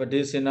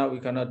Abhidesena,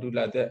 we cannot do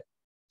like that.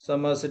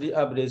 Samasati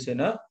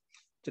Abhidesena.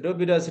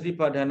 Chidobida Sati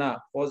Padhana,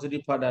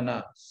 Positive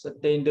Padhana,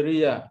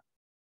 Satindriya,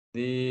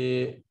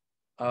 the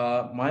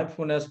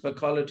mindfulness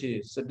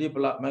faculty,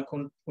 Sadipala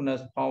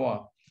mindfulness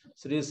power,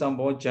 Sri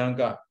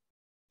Sambhojanga,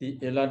 the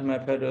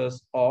enlightenment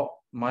factors of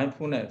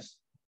mindfulness.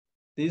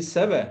 These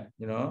 7,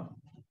 you know,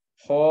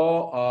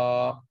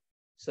 4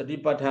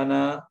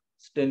 Satipatthana,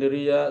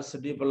 Satindriya,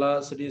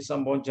 Sadipala, Sri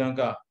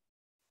Sambhojanga.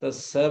 The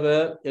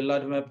 7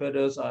 enlightenment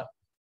factors are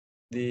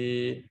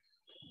the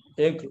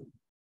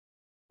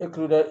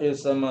included in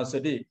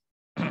Samasati.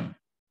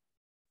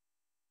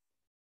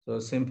 So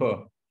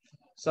simple.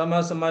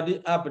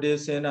 Samasamadhi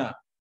Abhidesena.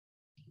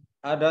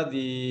 Ada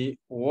the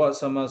word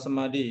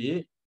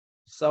Samasamadhi.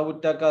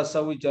 Savutaka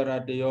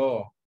Savichara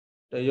Deyo.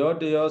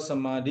 Deyo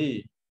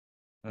Samadhi.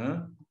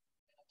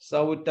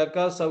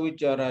 Savutaka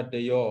Savichara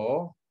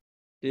Deyo.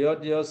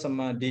 Deyo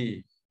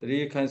Samadhi.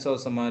 3 kinds of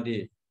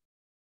Samadhi.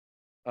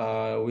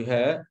 We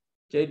have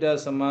Cheta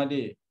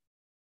Samadhi.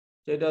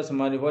 Cheta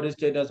Samadhi. What is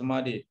Cheta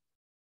Samadhi?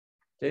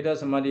 Cheta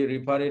Samadhi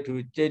referred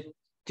to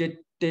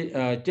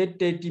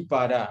Cheteti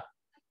Para.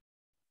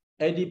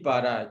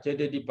 Edipada,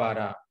 Cheteti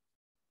Para.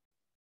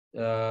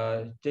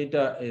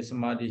 Cheta is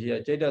Samadhi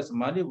here. Cheta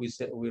Samadhi, we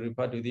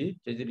refer to the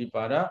Cheteti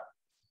Para.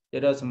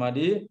 Cheta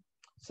Samadhi,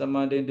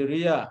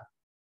 Samadhindriya,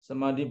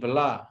 Samadhi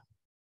Bala,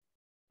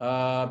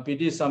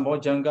 Piti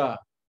Sambhojanga,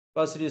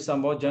 Pasri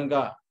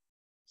Sambhojanga,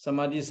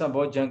 Samadhi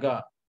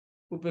Sambhojanga,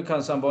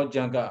 Upekha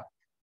Sambhojanga.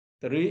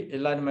 3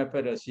 enlightenment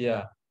factors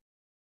here.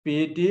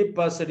 Piti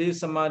Pasri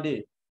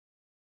Samadhi,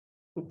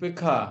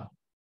 Upekha,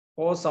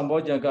 all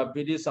Sambhojanga,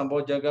 Piti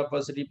Sambhojanga,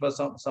 Pasri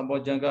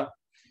Sambhojanga,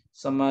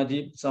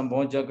 Samadhi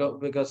Sambhojanga,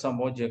 Upekha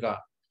Sambhojanga.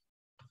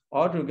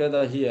 All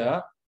together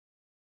here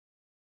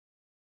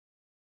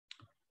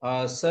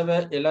are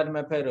 7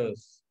 enlightenment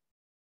factors.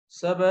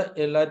 7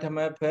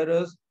 enlightenment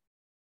factors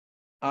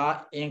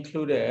are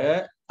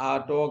included.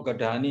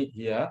 Atogadani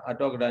here,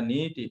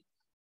 Atogadani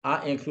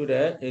are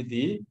included in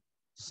the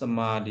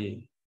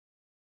Samadhi.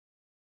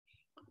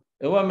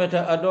 Ewa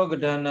meta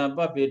Atogadana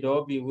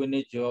Babido be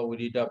Winijo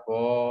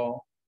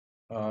Wididapo.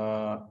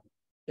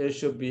 It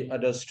should be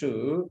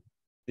understood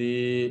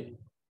the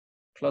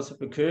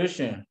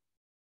classification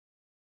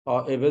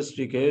or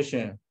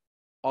investigation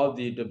of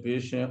the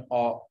division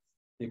of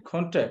the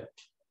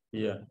contact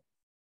here.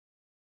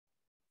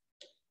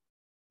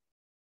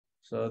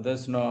 So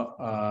that's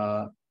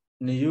not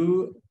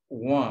new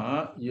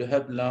one. You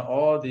have learned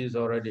all these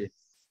already.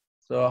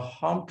 So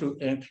how to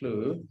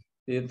include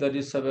the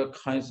 37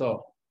 kinds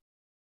of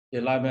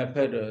enlightenment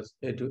factors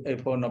into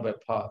Eightfold Noble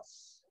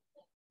Paths,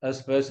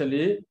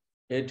 especially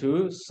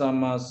into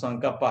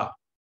Samasankappa.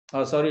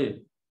 Oh,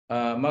 sorry,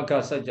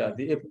 Magga Sajja.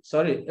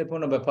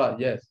 Eightfold Noble Path.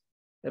 Yes,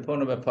 Eightfold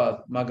Noble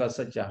Path, Magga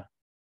Sajja.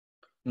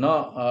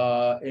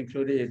 Not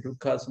included in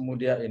Dukkha,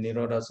 Samudaya, and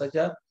Nirodha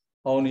Sajja,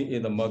 only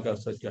in the Magga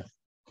Sajja.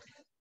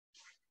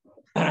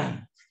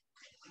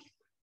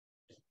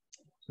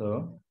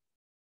 So,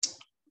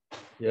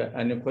 yeah,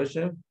 any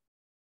question?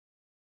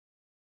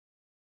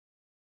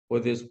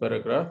 with this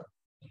paragraph?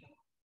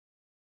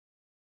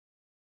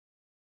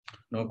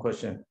 No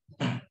question.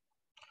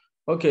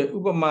 Okay,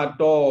 upama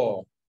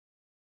to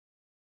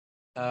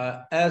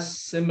as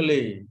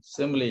simile.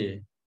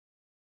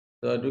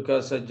 The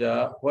dukkha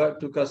sajja, what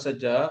dukkha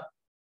sajja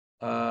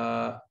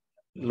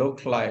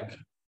look like?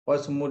 What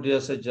samudaya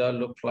sajja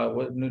look like?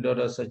 What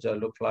nirodha sajja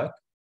look like?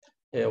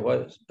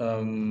 What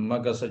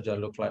magga sajja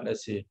look like?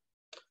 Let's see.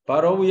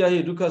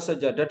 Paraviyahi dukkha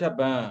sajja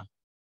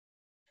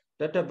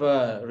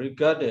databan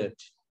regarded.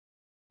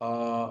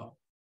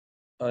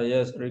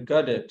 Yes,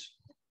 regarded,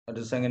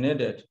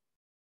 designated.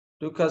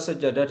 Dukkha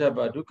sajja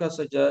databa. Dukkha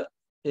sajja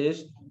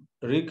is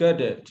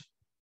regarded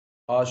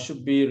or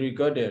should be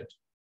regarded.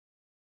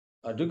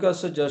 Dukkha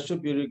sajja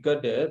should be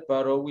regarded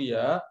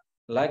paraviya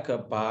like a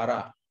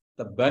bara,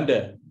 the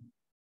bundle.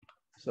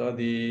 So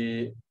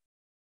the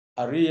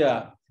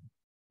Arya,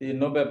 the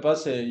noble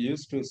person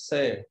used to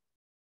say,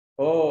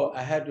 "Oh,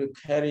 I had to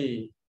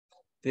carry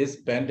this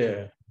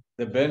bundle,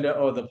 the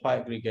bundle of the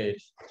five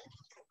aggregates.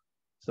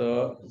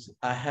 So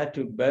I had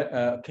to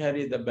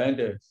carry the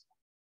bundles.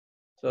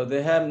 So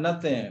they have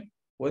nothing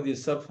with the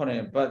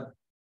suffering, but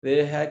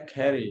they had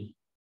carry.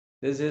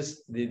 This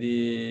is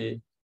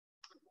the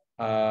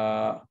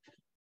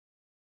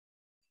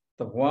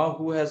one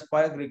who has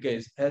five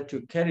aggregates had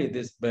to carry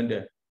this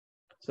bundle.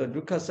 So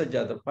dukkha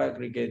sajja, the five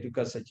aggregate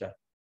dukkha sajja,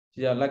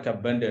 they are like a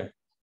bundle.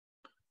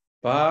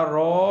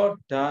 Baro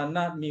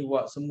dana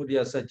miwa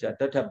samudaya sajja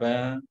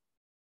databan.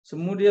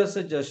 Samudaya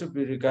sajja should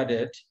be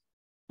regarded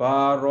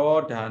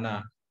baro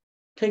dana,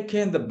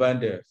 taking the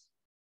bundles.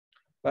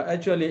 But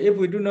actually, if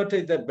we do not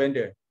take that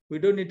bundle, we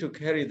don't need to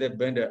carry that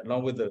bundle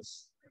along with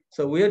us.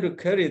 So we have to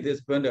carry this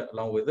bundle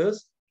along with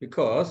us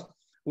because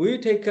we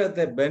take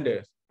that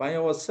bundle by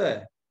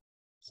ourselves.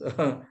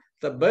 So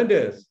the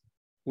bundles,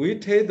 we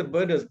take the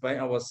bundles by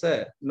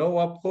ourselves. No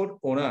one put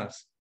on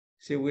us.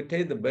 See, we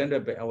take the bundle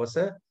by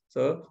ourselves.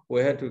 So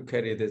we have to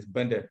carry this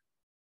bundle.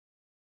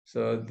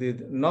 So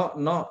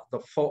not the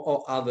fault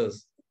of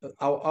others,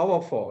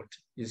 our fault.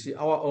 You see,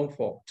 our own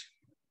fault.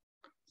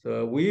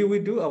 So we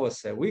do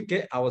ourselves, we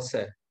get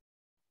ourselves.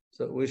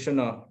 So we should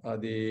not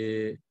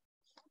blame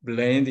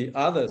the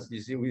others.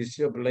 You see, we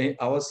should blame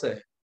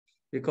ourselves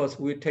because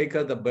we take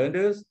the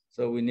bundles,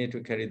 so we need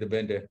to carry the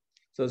bundle.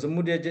 So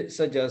samudaya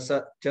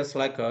sajja just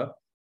like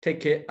take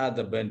care of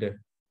the bundle.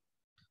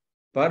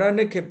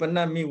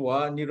 Paranikipana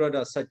miwa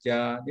nirodha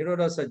sajja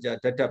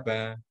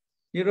databan.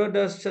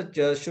 Nirodha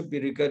sajja should be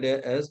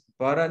regarded as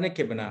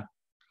paranikipana.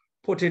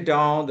 Put it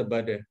down the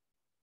burden.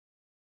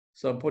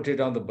 So put it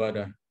on the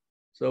burden.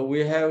 So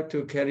we have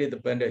to carry the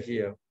bundle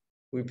here.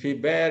 We feel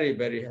very,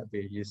 very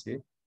happy, you see.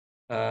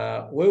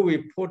 When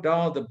we put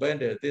down the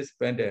bundle, this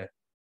bundle,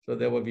 so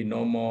there will be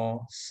no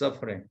more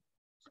suffering.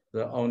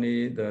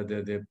 Only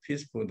the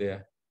peaceful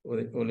there,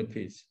 only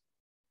peace.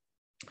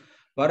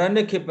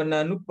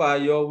 Paranikipana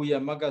nupayo viya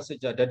magga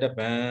sajja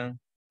databan.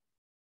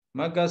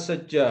 Magga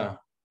sajja,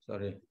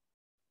 sorry.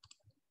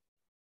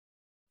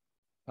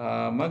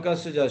 Magga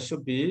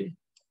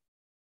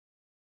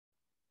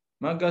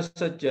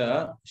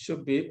sajja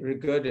should be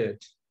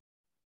regarded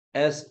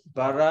as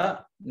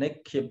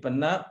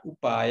paranikipana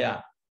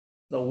upaya,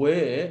 the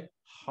way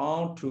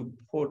how to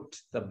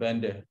put the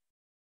bundle.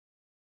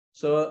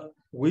 So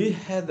we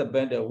have the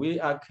bundle, we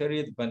are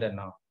carrying the bundle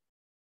now,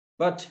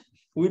 but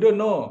we don't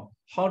know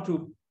how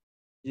to,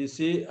 you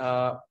see,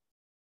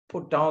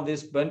 put down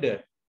this bundle.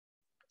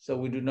 So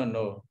we do not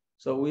know.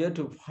 So we have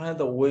to find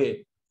the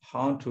way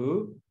how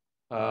to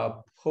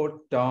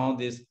put down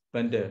this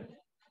bundle.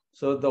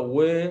 So the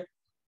way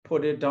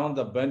put it down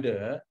the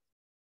bundle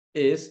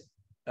is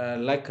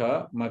like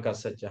a magga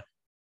sajja.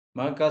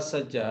 Magga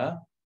sajja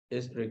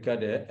is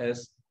regarded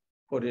as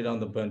put it on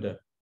the bundle.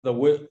 The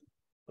way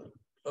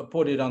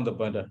put it on the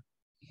bundle.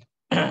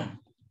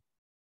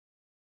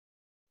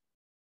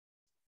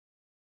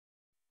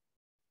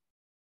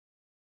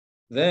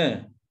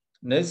 Then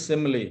next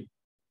simile,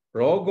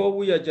 rogo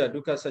viyaja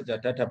dukkha sajja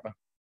datapa.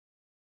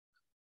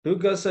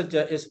 Dukkha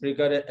sajja is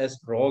regarded as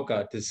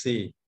roga,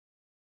 disease.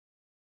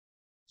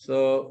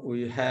 So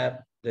we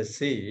have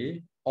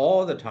disease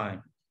all the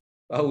time,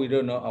 but we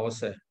don't know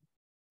ourselves.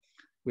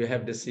 We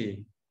have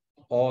disease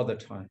all the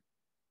time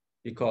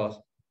because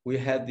we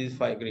have these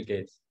five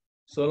aggregates.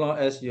 So long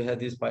as you have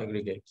these five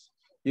aggregates,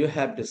 you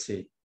have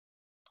disease.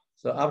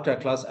 So after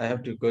class, I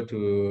have to go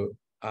to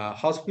a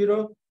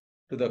hospital,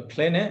 to the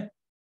clinic,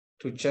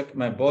 to check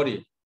my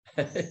body.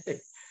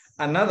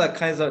 Another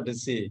kinds of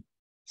disease.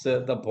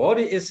 So the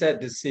body is a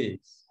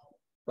disease,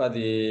 but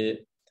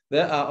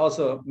there are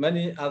also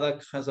many other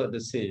kinds of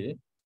disease.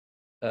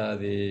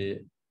 This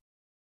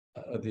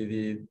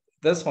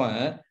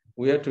one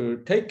we have to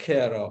take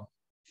care of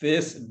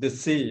this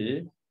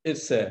disease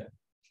itself.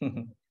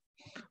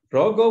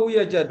 Rogo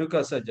viyaja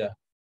dukkha sajja.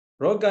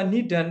 Roga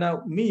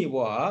nidana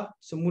miwa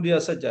samudaya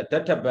sajja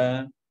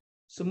databan.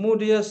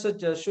 Samudaya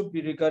sajja should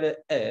be regarded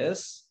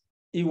as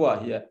iwa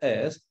here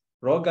as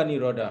roga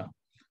nirodha,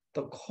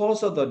 the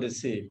cause of the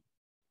disease.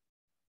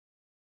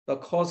 The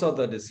cause of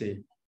the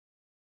disease.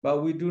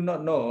 But we do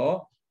not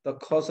know the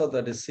cause of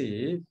the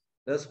disease.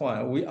 That's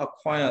why we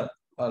acquire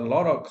a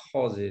lot of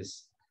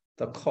causes.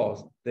 The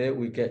cause, there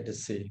we get the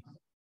sea.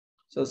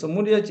 So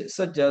samudaya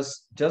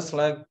suggests just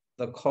like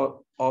the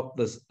cause of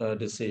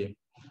the sea.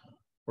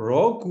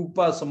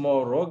 Rogupa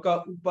samo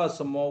roga upa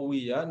samo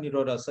viya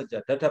nirodha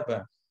sajja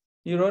datapa.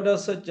 Nirodha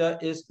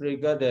sajja is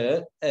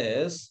regarded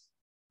as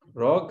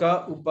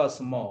roga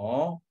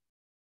upasamo,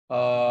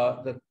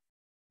 the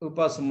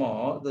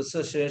upasamo, the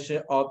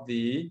cessation of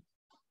the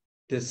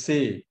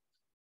sea,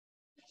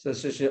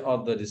 cessation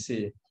of the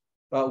sea.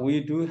 But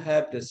we do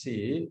have the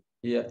sea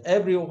here.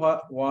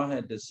 Everyone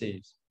has the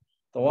seas.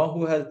 The one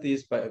who has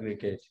these by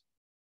aggregate,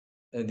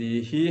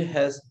 he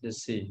has the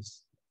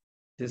seas.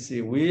 The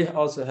sea. We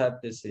also have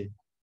the sea.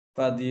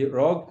 But the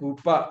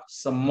rogupa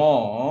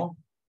samo,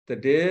 the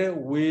day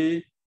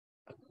we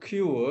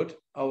cured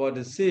our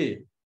disease,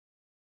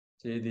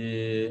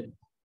 we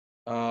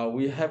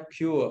have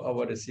cured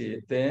our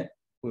disease, then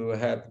we will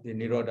have the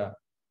nirodha.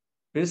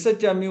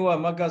 Pisajja miwa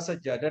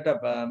maggasajja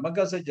datapa.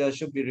 Maggasajja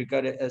should be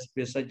regarded as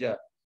pisajja,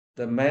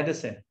 the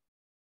medicine.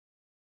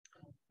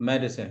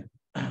 Medicine.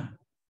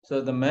 So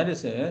the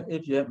medicine,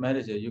 if you have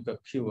medicine, you can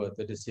cure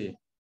the disease.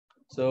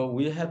 So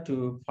we have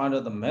to find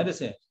out the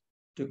medicine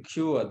to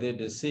cure the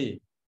disease.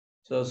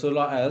 So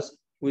long as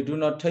we do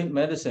not take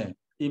medicine,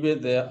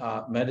 even there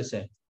are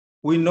medicine,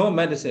 we know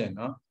medicine.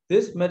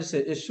 This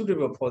medicine is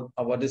suitable for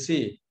our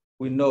disease,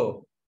 we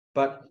know.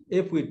 But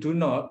if we do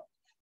not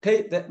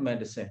take that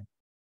medicine,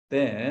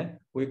 then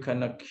we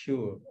cannot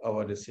cure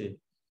our disease.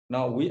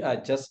 Now we are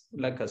just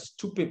like a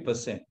stupid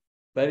person,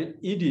 very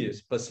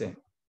idiot person.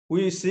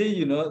 We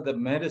see, the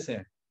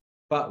medicine,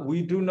 but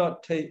we do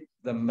not take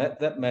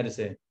that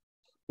medicine.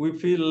 We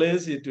feel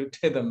lazy to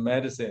take the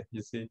medicine,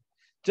 you see.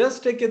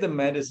 Just take the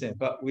medicine,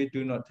 but we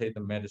do not take the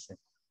medicine.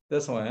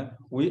 That's why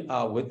we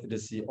are with the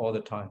sea all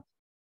the time.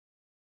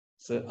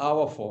 So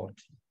our fault.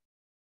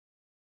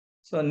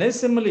 So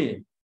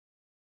necessarily,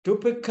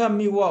 Dupika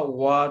miwa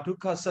wa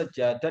dukkha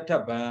sajja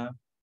databha.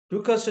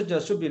 Dukkha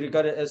sajja should be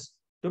regarded as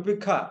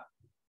dupika,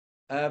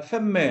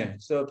 famine.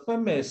 So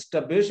famine,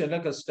 starvation,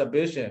 like a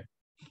starvation,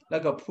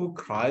 like a food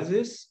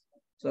crisis.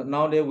 So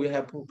nowadays we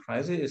have food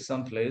crisis in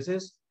some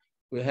places.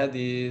 We had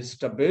the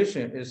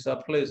starvation in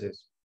some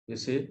places. You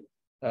see,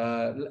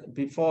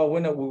 before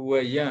when we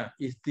were young,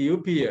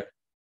 Ethiopia,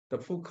 the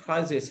food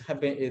crisis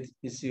happened in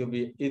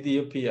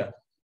Ethiopia.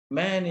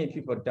 Many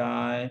people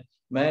died.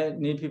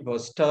 Many people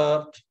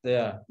starved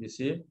there, you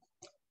see.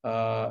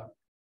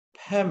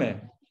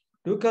 Famine.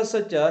 Dukkha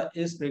sajja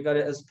is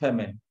regarded as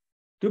famine.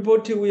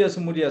 Dupoti viya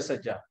samudaya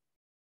sajja.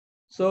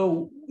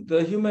 So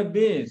the human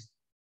beings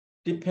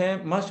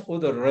depend much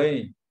on the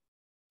rain.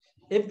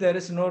 If there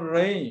is no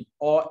rain,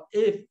 or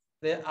if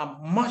there are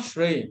much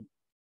rain,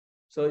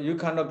 so you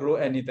cannot grow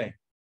anything.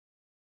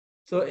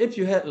 So if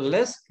you have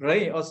less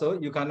rain also,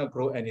 you cannot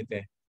grow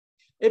anything.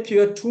 If you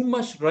have too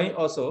much rain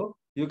also,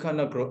 you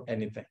cannot grow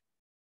anything.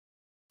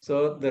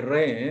 So the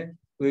rain,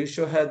 we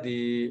should have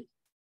the,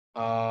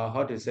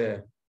 how to say,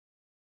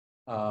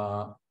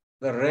 the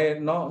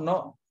rain,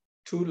 not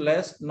too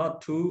less,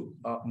 not too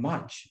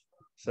much.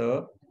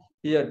 So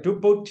here,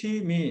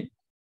 dupoti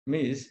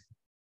means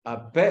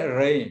bad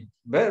rain.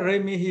 Bad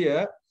rain means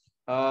here,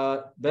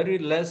 very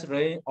less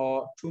rain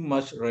or too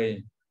much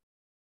rain.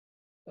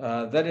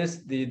 That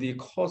is the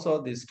cause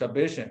of the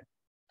starvation.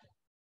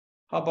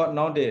 How about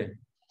nowadays?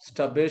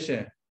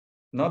 Starvation,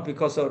 not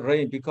because of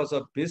rain, because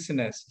of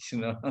business,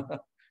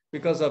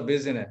 because of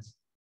business.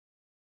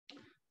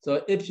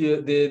 So if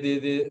you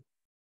the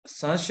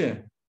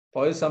sanction,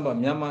 for example,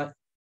 Myanmar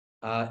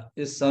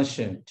is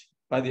sanctioned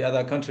by the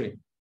other country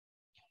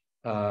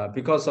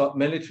because of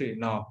military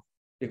now.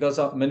 Because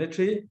of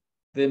military,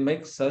 they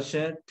make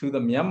sanction to the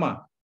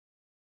Myanmar.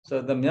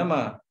 So the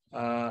Myanmar,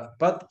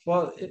 but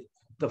for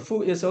the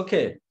food is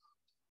okay.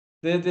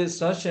 They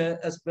sanction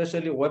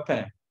especially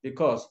weapon,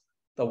 because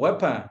the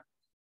weapon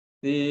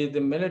the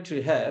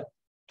military have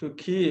to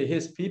kill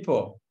his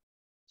people.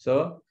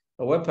 So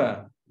the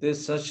weapon, they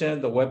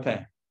sanction the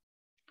weapon.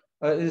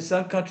 In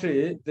some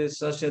country, they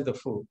sanction the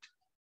food.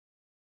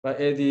 But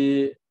in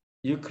the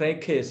Ukraine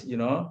case,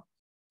 the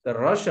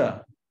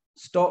Russia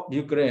stopped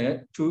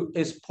Ukraine to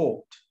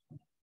export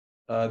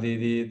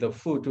the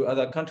food to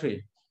other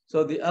country.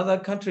 So the other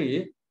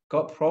country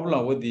got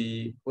problem with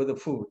the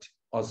food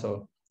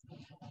also.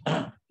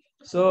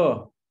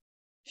 So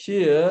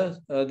here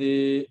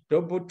the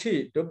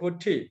dopoti,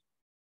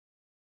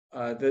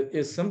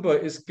 the symbol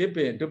is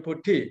given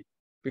dopoti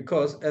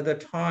because at the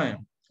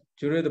time,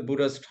 during the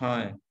Buddha's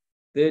time,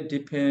 they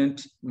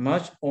depend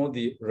much on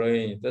the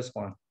rain. That's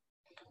one.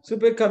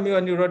 Subeka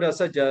miwa nirodha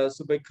sajja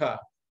subeka.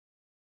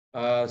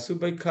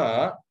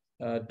 Subeka,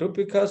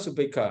 dopika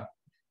subeka.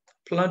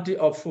 Plenty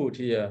of food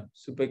here,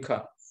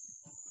 subeka.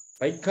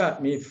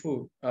 Baika means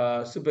food,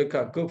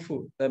 subeka, good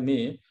food. That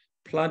means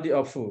plenty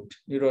of food,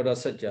 nirodha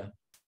sajja.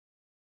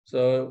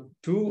 So,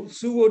 to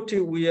suvoti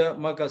viya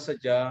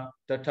maggasajja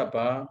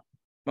tatapa,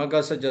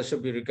 maggasajja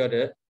should be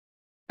regarded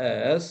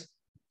as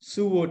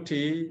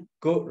suvoti,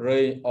 good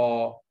rain,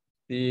 or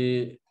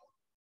the,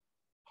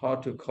 how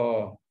to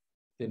call,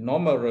 the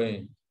normal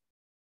rain.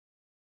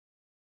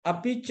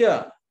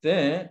 Apicha,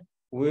 then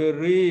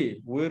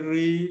Viri,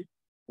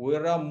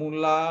 Vira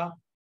Mula,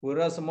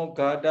 Vira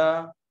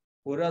Samogada,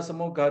 Vira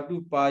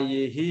Samogadu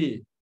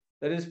Payehi.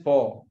 That is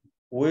 4.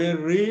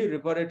 Viri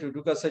referred to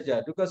Dukkha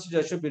Sajja. Dukkha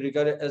Sajja should be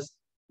regarded as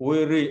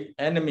Viri,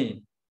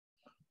 enemy.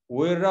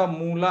 Vira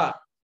Mula,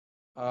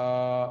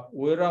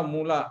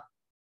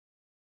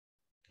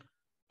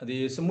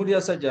 the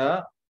Samudaya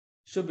Sajja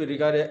should be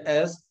regarded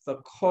as the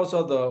cause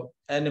of the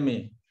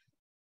enemy.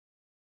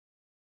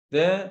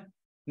 Then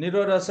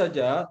Nirodha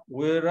Sajja,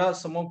 Vira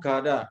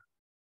Samogada,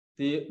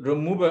 the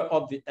remover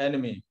of the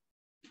enemy.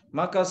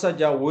 Magga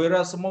Sajja,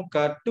 Vira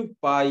Samogadu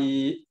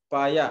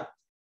Paya,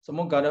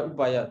 Samogada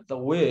Upaya, the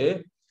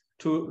way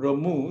to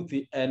remove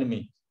the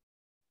enemy.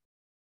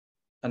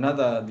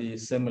 Another the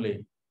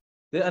simile.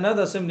 Then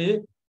another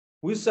simile,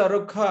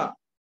 Visarokha,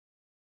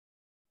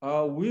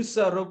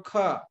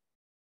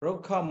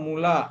 Rokha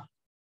Mula,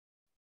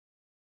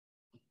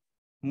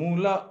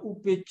 Mula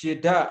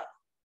Upecheda,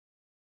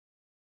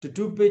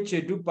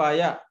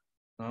 Tudupechedupaya,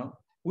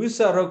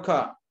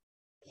 Visarokha,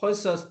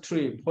 poisonous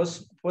tree,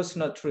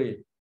 poisonous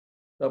tree,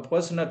 the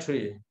poisonous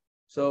tree.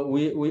 So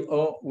we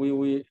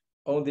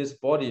own this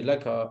body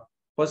like a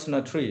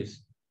poisonous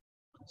trees.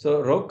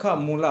 So Rokha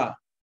Mula.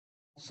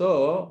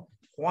 So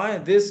why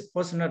this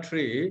poisonous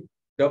tree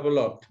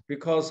developed?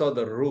 Because of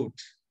the root.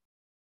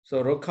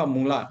 So Rokha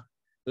Mula,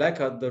 like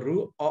the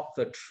root of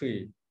the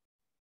tree.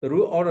 The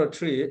root of the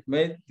tree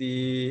made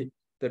the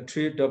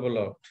tree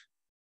developed.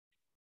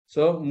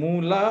 So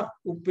Mula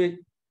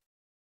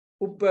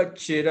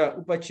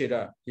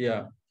Upacheda,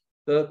 here.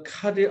 The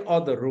cutting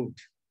of the root.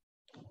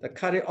 The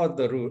cutting of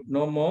the root,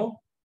 no more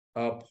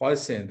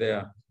poison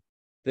there.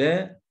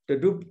 Then the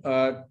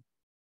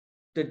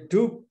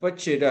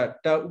Dupacheda,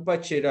 Ta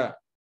Upacheda,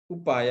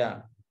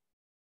 Upaya.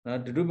 The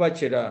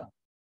Dupacheda,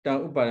 Ta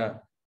Upaya.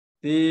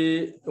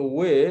 The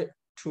way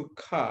to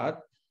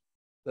cut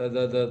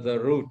the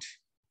root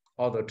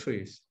of the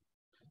trees.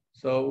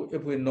 So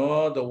if we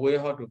know the way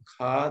how to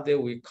cut,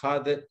 then we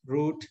cut the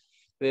root,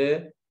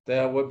 there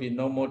will be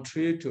no more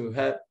tree to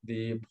have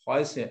the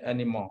poison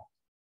anymore.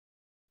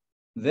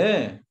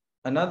 Then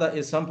another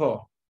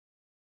example,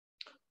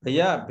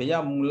 Baya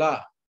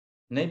Mula,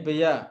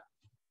 Nebaya,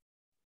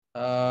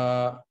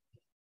 the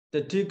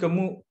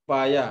Tikamu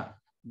Paya,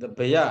 the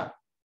Baya,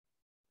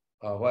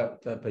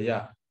 what the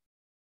Baya?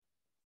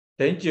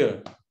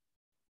 Danger,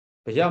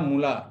 Baya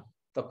Mula,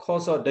 the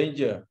cause of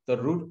danger, the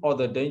root of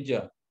the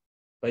danger.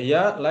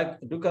 Baya like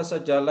Dukkha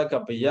Sajja like a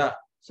Baya,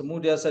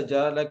 Samudaya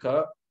Sajja like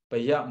a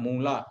Baya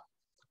Mula.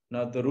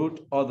 Now the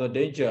root of the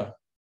danger.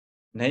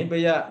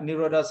 Naibaya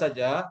Nirodha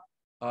Sajja,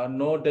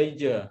 no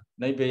danger,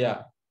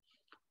 Naibaya.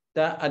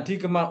 The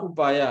Adhikama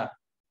Upaya,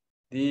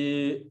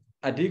 the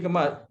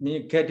Adhikama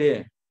means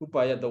Kete,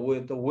 Upaya, the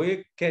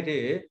way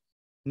Kete,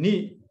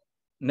 ni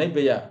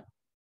Naibaya,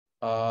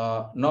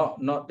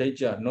 not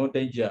danger, no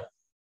danger.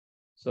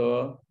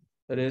 So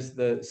that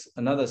is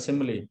another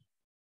simile.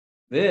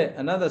 There,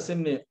 another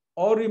simile,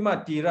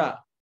 Orima Tira,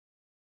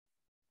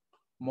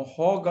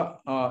 Mohoga,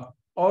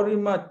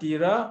 Orima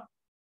Tira,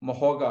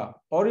 Mohoga.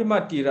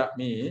 Orima Tira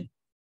means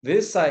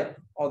this side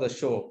of the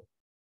shore.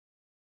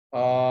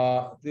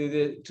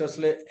 The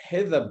translate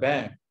hit the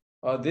bank,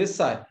 this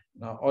side,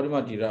 now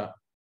Orima Tira.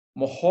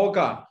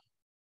 Mohoga,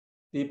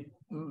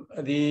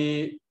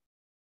 the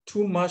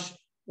too much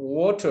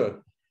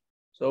water.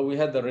 So we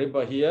had the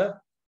river here,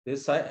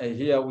 this side, and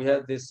here we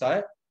had this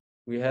side.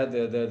 We had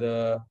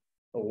the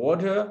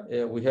water,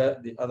 we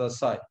had the other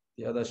side,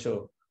 the other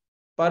shore.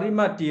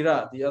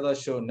 Parimatira, the other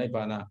shore,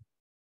 Nibbana.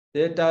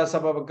 Deta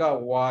Sababaka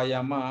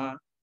Wayama.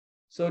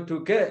 So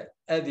to get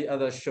at the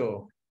other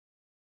shore,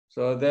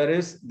 so there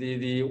is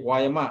the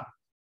Wayama,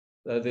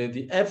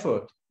 the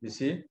effort, you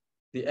see,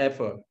 the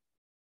effort.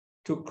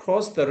 To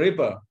cross the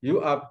river,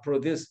 you are pro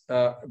this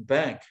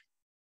bank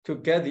to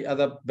get the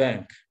other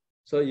bank.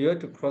 So you have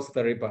to cross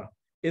the river.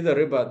 In the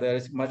river, there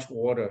is much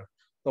water.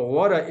 The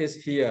water is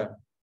here,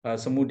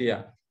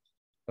 Samudaya,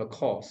 the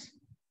cause,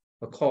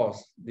 the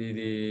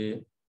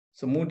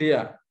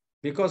Samudaya.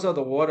 Because of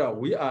the water,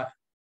 we are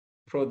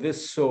pro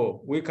this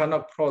shore. We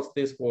cannot cross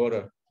this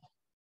water.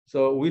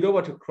 So we don't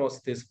want to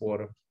cross this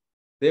water.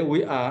 Then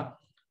we are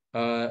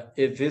at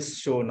this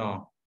shore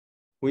now.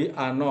 We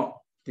are not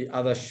the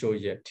other shore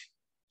yet,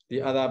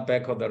 the other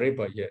back of the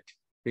river yet,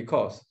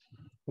 because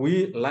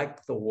we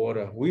like the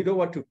water. We don't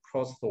want to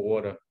cross the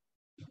water.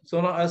 So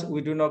long as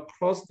we do not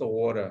cross the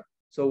water,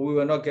 so we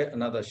will not get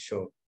another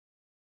shore.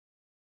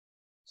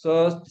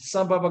 So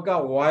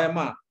Sambhavaga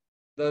Vayama,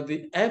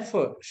 the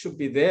effort should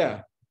be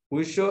there.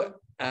 We should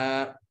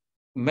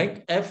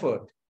make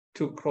effort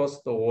to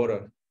cross the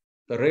water,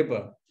 the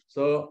river.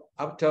 So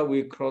after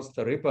we cross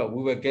the river,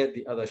 we will get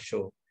the other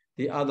shore.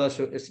 The other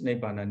shore is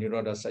Nibbana,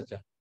 Nirodha Sajja.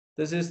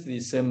 This is the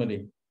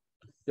simile.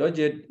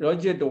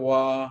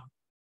 Rajidwa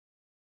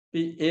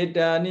pi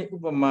etani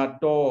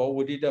upamato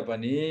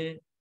udidabani.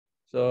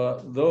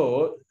 So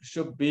though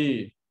should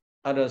be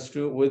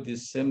understood with the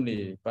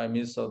simile by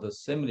means of the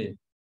simile.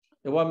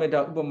 The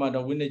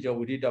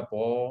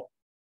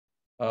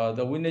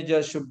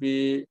vinaja should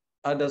be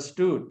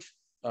understood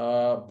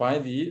by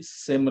the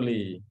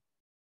simile.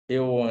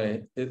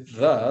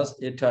 Thus,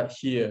 it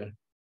here.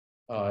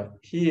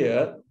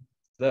 Here,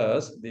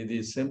 thus,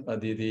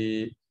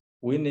 the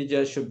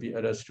Vinaya should be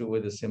understood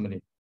with the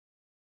simile.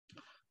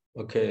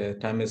 Okay,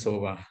 time is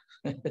over.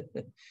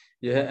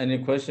 You have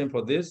any question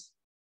for this?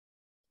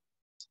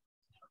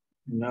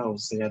 No,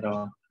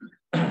 Sayadaw.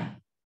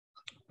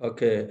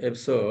 Okay, if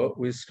so,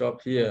 we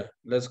stop here.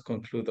 Let's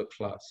conclude the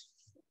class.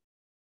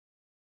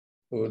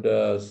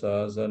 Buddha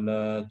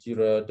Sasana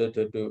Jira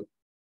Datadu.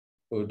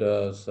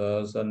 Buddha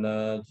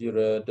Sasana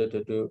Jira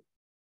Datadu.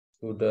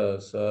 Buddha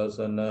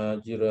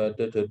Sasana Jira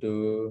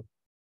Datadu.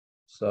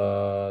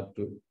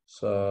 Sadhu,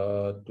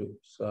 sadhu,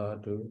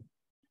 sadhu.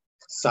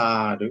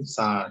 Sadhu,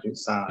 sadhu,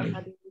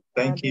 sadhu.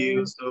 Thank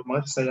you so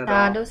much, Sayadaw.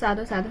 Sadhu,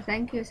 sadhu, sadhu.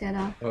 Thank you,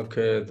 Sayadaw.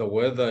 Okay, the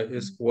weather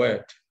is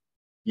wet.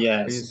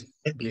 Yes. Please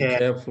be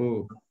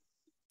careful.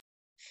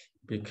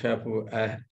 Be careful.